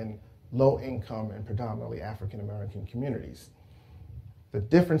located in low-income and predominantly African-American communities. The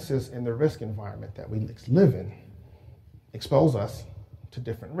differences in the risk environment that we live in expose us to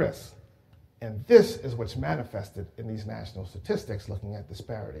different risks. And this is what's manifested in these national statistics looking at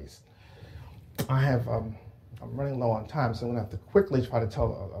disparities. I'm running low on time, so I'm going to have to quickly try to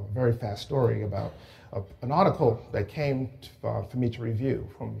tell a very fast story about an article that came for me to review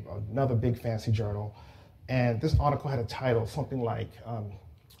from another big fancy journal. And this article had a title, something like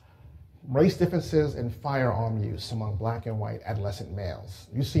Race Differences in Firearm Use Among Black and White Adolescent Males.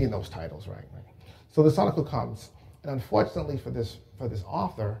 You've seen those titles, right? So this article comes, and unfortunately for this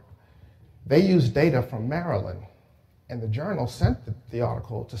author, they used data from Maryland, and the journal sent the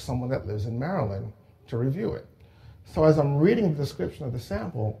article to someone that lives in Maryland to review it. So as I'm reading the description of the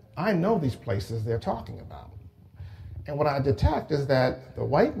sample, I know these places they're talking about. And what I detect is that the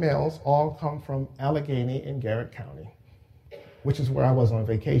white males all come from Allegheny and Garrett County, which is where I was on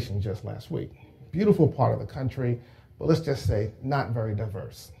vacation just last week. Beautiful part of the country, but let's just say not very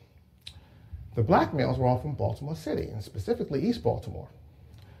diverse. The black males were all from Baltimore City, and specifically East Baltimore.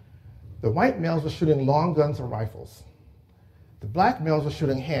 The white males were shooting long guns or rifles. The black males were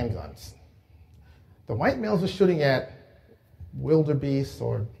shooting handguns. The white males were shooting at wildebeest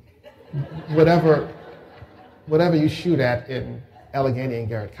or whatever you shoot at in Allegheny and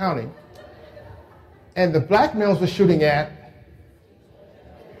Garrett County. And the black males were shooting at,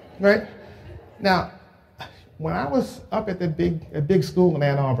 right? Now, when I was up at the big school in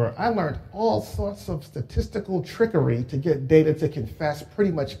Ann Arbor, I learned all sorts of statistical trickery to get data to confess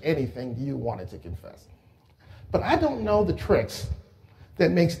pretty much anything you wanted to confess. But I don't know the tricks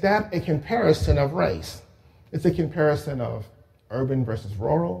that makes that a comparison of race. It's a comparison of urban versus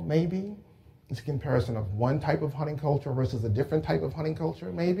rural, maybe. It's a comparison of one type of hunting culture versus a different type of hunting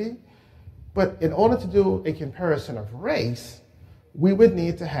culture, maybe. But in order to do a comparison of race, we would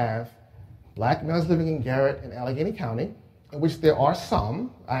need to have black males living in Garrett and Allegheny County, in which there are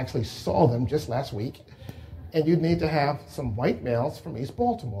some. I actually saw them just last week. And you'd need to have some white males from East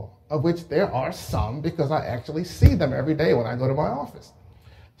Baltimore, of which there are some because I actually see them every day when I go to my office.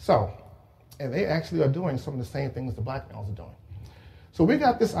 So, and they actually are doing some of the same things the black males are doing. So we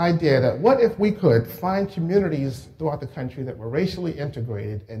got this idea that what if we could find communities throughout the country that were racially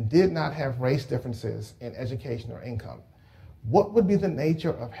integrated and did not have race differences in education or income? What would be the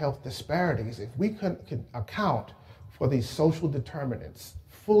nature of health disparities if we could account for these social determinants,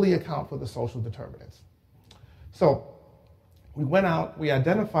 fully account for the social determinants? So we went out, we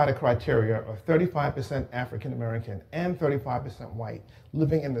identified a criteria of 35% African American and 35% white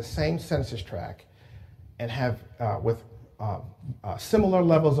living in the same census tract and have with similar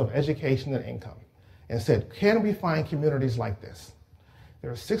levels of education and income, and said, can we find communities like this?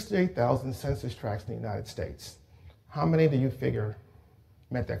 There are 68,000 census tracts in the United States. How many do you figure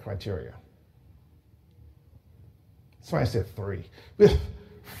met that criteria? So I said 3.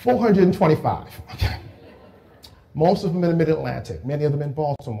 425. Okay. Most of them in the Mid-Atlantic, many of them in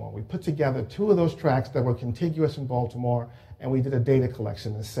Baltimore. We put together 2 of those tracts that were contiguous in Baltimore, and we did a data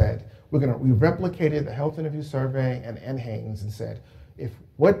collection and said, we replicated the health interview survey and NHANES and said,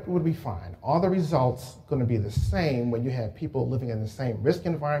 what would we find? Are the results going to be the same when you have people living in the same risk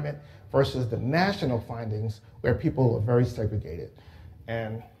environment versus the national findings where people are very segregated?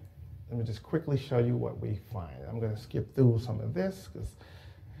 And let me just quickly show you what we find. I'm going to skip through some of this because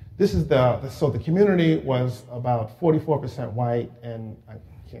this is so the community was about 44% white, and I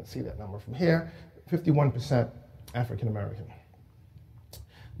can't see that number from here, 51% African American.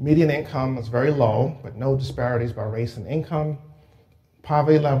 Median income is very low, but no disparities by race and income.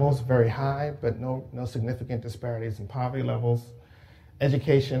 Poverty levels very high, but no significant disparities in poverty levels.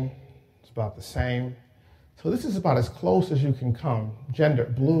 Education is about the same. So this is about as close as you can come. Gender,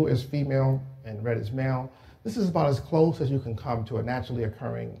 blue is female and red is male. This is about as close as you can come to a naturally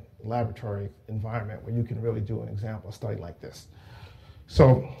occurring laboratory environment where you can really do an example, a study like this.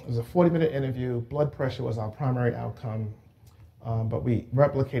 So it was a 40-minute interview. Blood pressure was our primary outcome, but we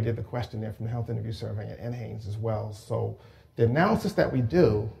replicated the questionnaire from the health interview survey and NHANES as well. So the analysis that we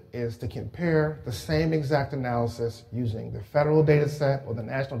do is to compare the same exact analysis using the federal data set or the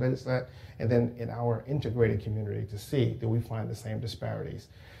national data set, and then in our integrated community to see, do we find the same disparities?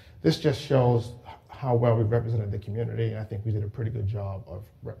 This just shows how well we represented the community, and I think we did a pretty good job of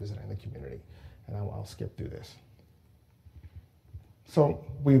representing the community. And I'll skip through this. So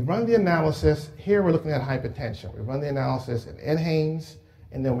we run the analysis. Here we're looking at hypertension. We run the analysis in NHANES,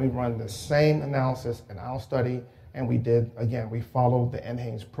 and then we run the same analysis in our study. And we did, again, we followed the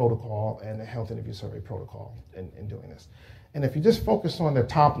NHANES protocol and the health interview survey protocol in doing this. And if you just focus on the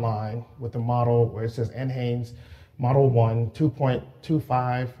top line with the model where it says NHANES, model 1,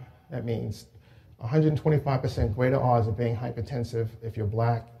 2.25, that means 125% greater odds of being hypertensive if you're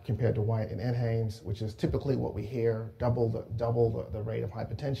black compared to white in NHANES, which is typically what we hear, double the rate of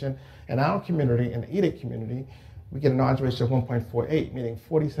hypertension. In our community, in the EDIC community, we get an odds ratio of 1.48, meaning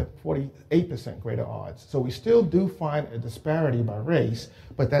 48% greater odds. So we still do find a disparity by race,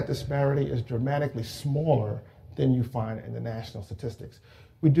 but that disparity is dramatically smaller than you find in the national statistics.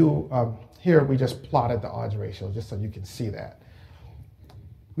 We do, here we just plotted the odds ratio just so you can see that.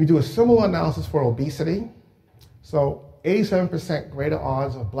 We do a similar analysis for obesity. So 87% greater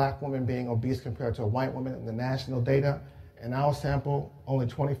odds of black women being obese compared to a white woman in the national data. In our sample, only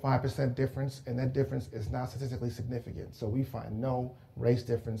 25% difference, and that difference is not statistically significant. So we find no race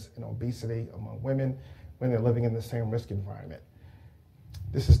difference in obesity among women when they're living in the same risk environment.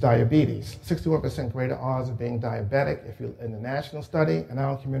 This is diabetes. 61% greater odds of being diabetic if you're in the national study. In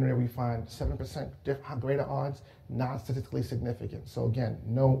our community, we find 7% greater odds, not statistically significant. So again,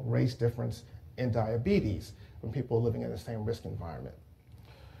 no race difference in diabetes when people are living in the same risk environment.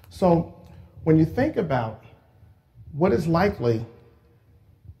 So when you think about what is likely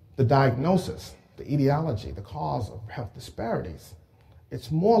the diagnosis, the etiology, the cause of health disparities, it's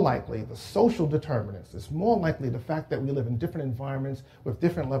more likely the social determinants. It's more likely the fact that we live in different environments with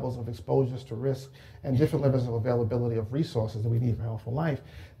different levels of exposures to risk and different levels of availability of resources that we need for healthful life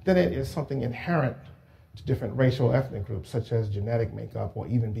than it is something inherent to different racial ethnic groups, such as genetic makeup or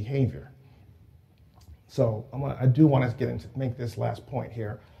even behavior. So I do want to make this last point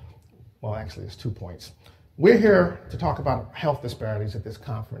here. Well, actually, it's 2 points. We're here to talk about health disparities at this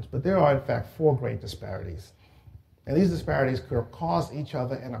conference, but there are, in fact, 4 great disparities. And these disparities cause each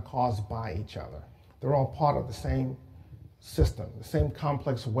other and are caused by each other. They're all part of the same system, the same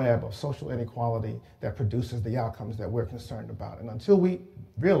complex web of social inequality that produces the outcomes that we're concerned about. And until we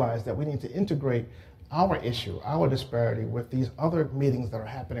realize that we need to integrate our issue, our disparity, with these other meetings that are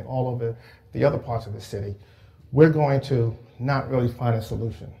happening all over the other parts of the city, we're going to not really find a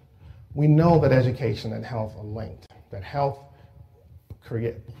solution. We know that education and health are linked, that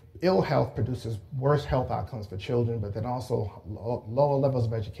ill health produces worse health outcomes for children, but then also lower levels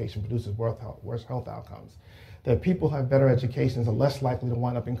of education produces worse health outcomes. That people who have better educations are less likely to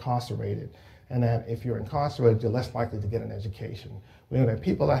wind up incarcerated, and that if you're incarcerated, you're less likely to get an education. We know that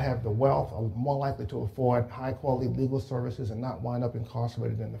people that have the wealth are more likely to afford high-quality legal services and not wind up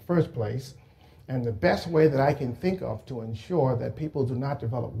incarcerated in the first place. And the best way that I can think of to ensure that people do not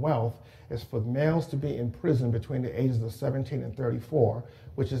develop wealth is for males to be in prison between the ages of 17 and 34,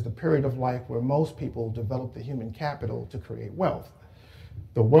 which is the period of life where most people develop the human capital to create wealth.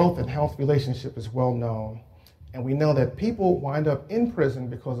 The wealth and health relationship is well known, and we know that people wind up in prison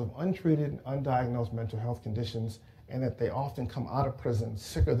because of untreated and undiagnosed mental health conditions, and that they often come out of prison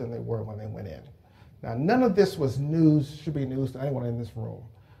sicker than they were when they went in. Now, none of this was news, should be news to anyone in this room.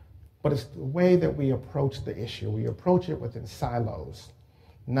 But it's the way that we approach the issue. We approach it within silos,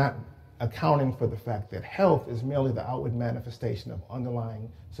 not accounting for the fact that health is merely the outward manifestation of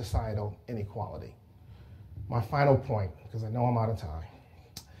underlying societal inequality. My final point, because I know I'm out of time.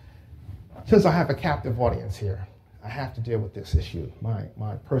 Since I have a captive audience here, I have to deal with this issue,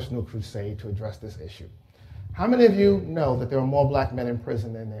 my personal crusade to address this issue. How many of you know that there are more black men in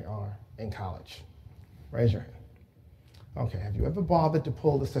prison than there are in college? Raise your hand. Okay, have you ever bothered to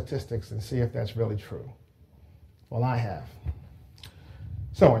pull the statistics and see if that's really true? Well, I have.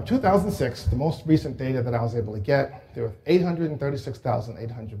 So in 2006, the most recent data that I was able to get, there were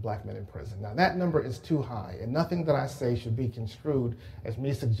 836,800 black men in prison. Now that number is too high, and nothing that I say should be construed as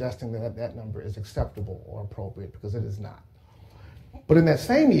me suggesting that that number is acceptable or appropriate, because it is not. But in that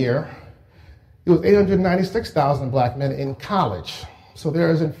same year, there was 896,000 black men in college. So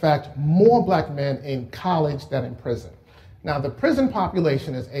there is, in fact, more black men in college than in prison. Now, the prison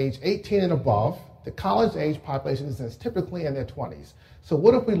population is age 18 and above. The college age population is typically in their 20s. So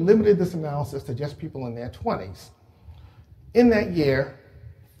what if we limited this analysis to just people in their 20s? In that year,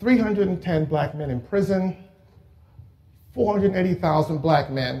 310 black men in prison, 480,000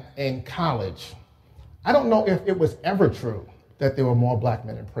 black men in college. I don't know if it was ever true that there were more black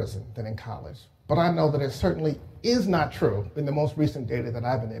men in prison than in college, but I know that it certainly is not true in the most recent data that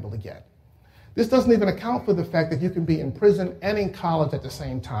I've been able to get. This doesn't even account for the fact that you can be in prison and in college at the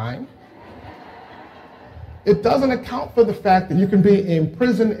same time. It doesn't account for the fact that you can be in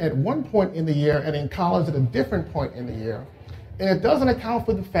prison at one point in the year and in college at a different point in the year. And it doesn't account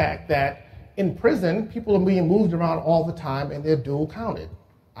for the fact that in prison, people are being moved around all the time and they're dual counted.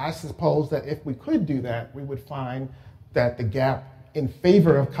 I suppose that if we could do that, we would find that the gap in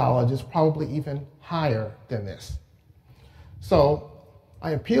favor of college is probably even higher than this. So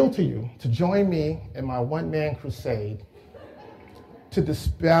I appeal to you to join me in my one-man crusade to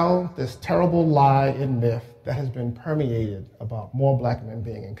dispel this terrible lie and myth that has been permeated about more black men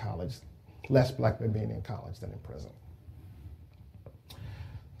being in college, less black men being in college than in prison.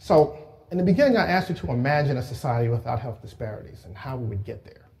 So in the beginning, I asked you to imagine a society without health disparities and how we would get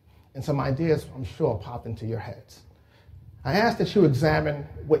there. And some ideas, I'm sure, popped into your heads. I asked that you examine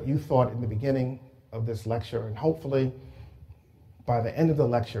what you thought in the beginning of this lecture, and hopefully by the end of the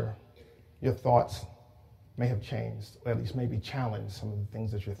lecture, your thoughts may have changed, or at least maybe challenged some of the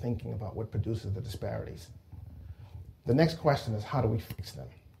things that you're thinking about what produces the disparities. The next question is, how do we fix them?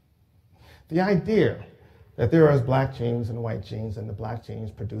 The idea that there is black genes and white genes, and the black genes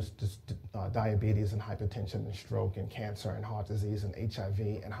produce diabetes and hypertension and stroke and cancer and heart disease and HIV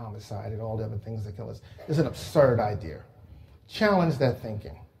and homicide and all the other things that kill us, is an absurd idea. Challenge that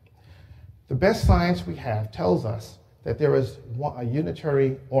thinking. The best science we have tells us that there is a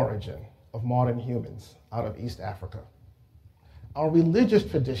unitary origin of modern humans out of East Africa. Our religious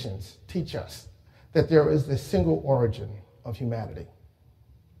traditions teach us that there is a single origin of humanity,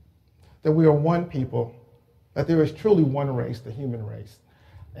 that we are one people, that there is truly one race, the human race,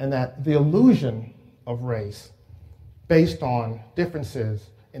 and that the illusion of race based on differences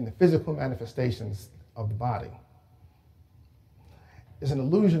in the physical manifestations of the body is an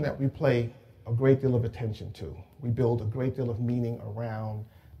illusion that we pay a great deal of attention to. We build a great deal of meaning around,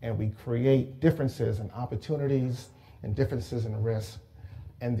 and we create differences and opportunities and differences in risk.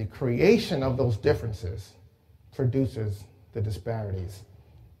 And the creation of those differences produces the disparities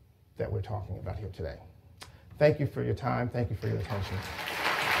that we're talking about here today. Thank you for your time. Thank you for your attention.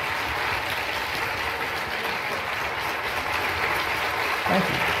 Thank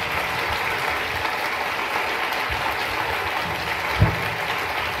you.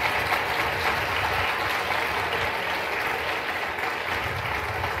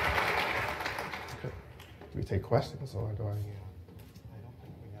 Do we take questions, or do I? I don't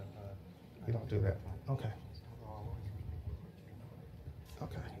think we have. We don't do that. Okay.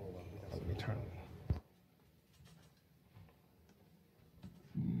 Okay. Let me turn.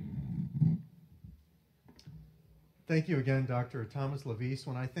 Thank you again, Dr. Thomas LaVeist.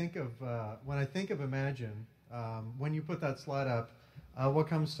 When I think of Imagine, when you put that slide up, what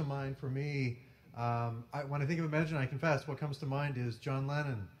comes to mind for me? When I think of Imagine, I confess, what comes to mind is John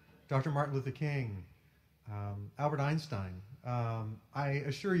Lennon, Dr. Martin Luther King, Albert Einstein. I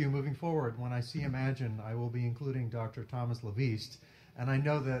assure you, moving forward, when I see Imagine, I will be including Dr. Thomas LaVeist, and I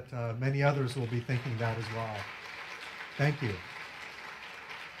know that many others will be thinking that as well. Thank you.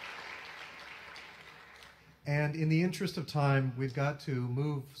 And in the interest of time, we've got to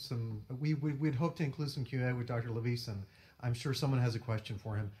move some, we'd hope to include some Q&A with Dr. LaVeist, and I'm sure someone has a question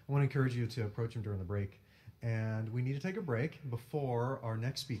for him. I want to encourage you to approach him during the break. And we need to take a break before our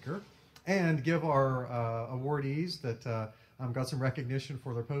next speaker and give our awardees that got some recognition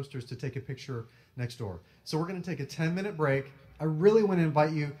for their posters to take a picture next door. So we're going to take a 10-minute break. I really want to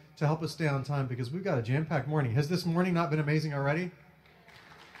invite you to help us stay on time because we've got a jam-packed morning. Has this morning not been amazing already?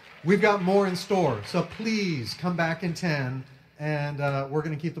 We've got more in store, so please come back in 10, and we're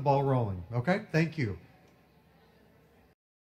going to keep the ball rolling, okay? Thank you.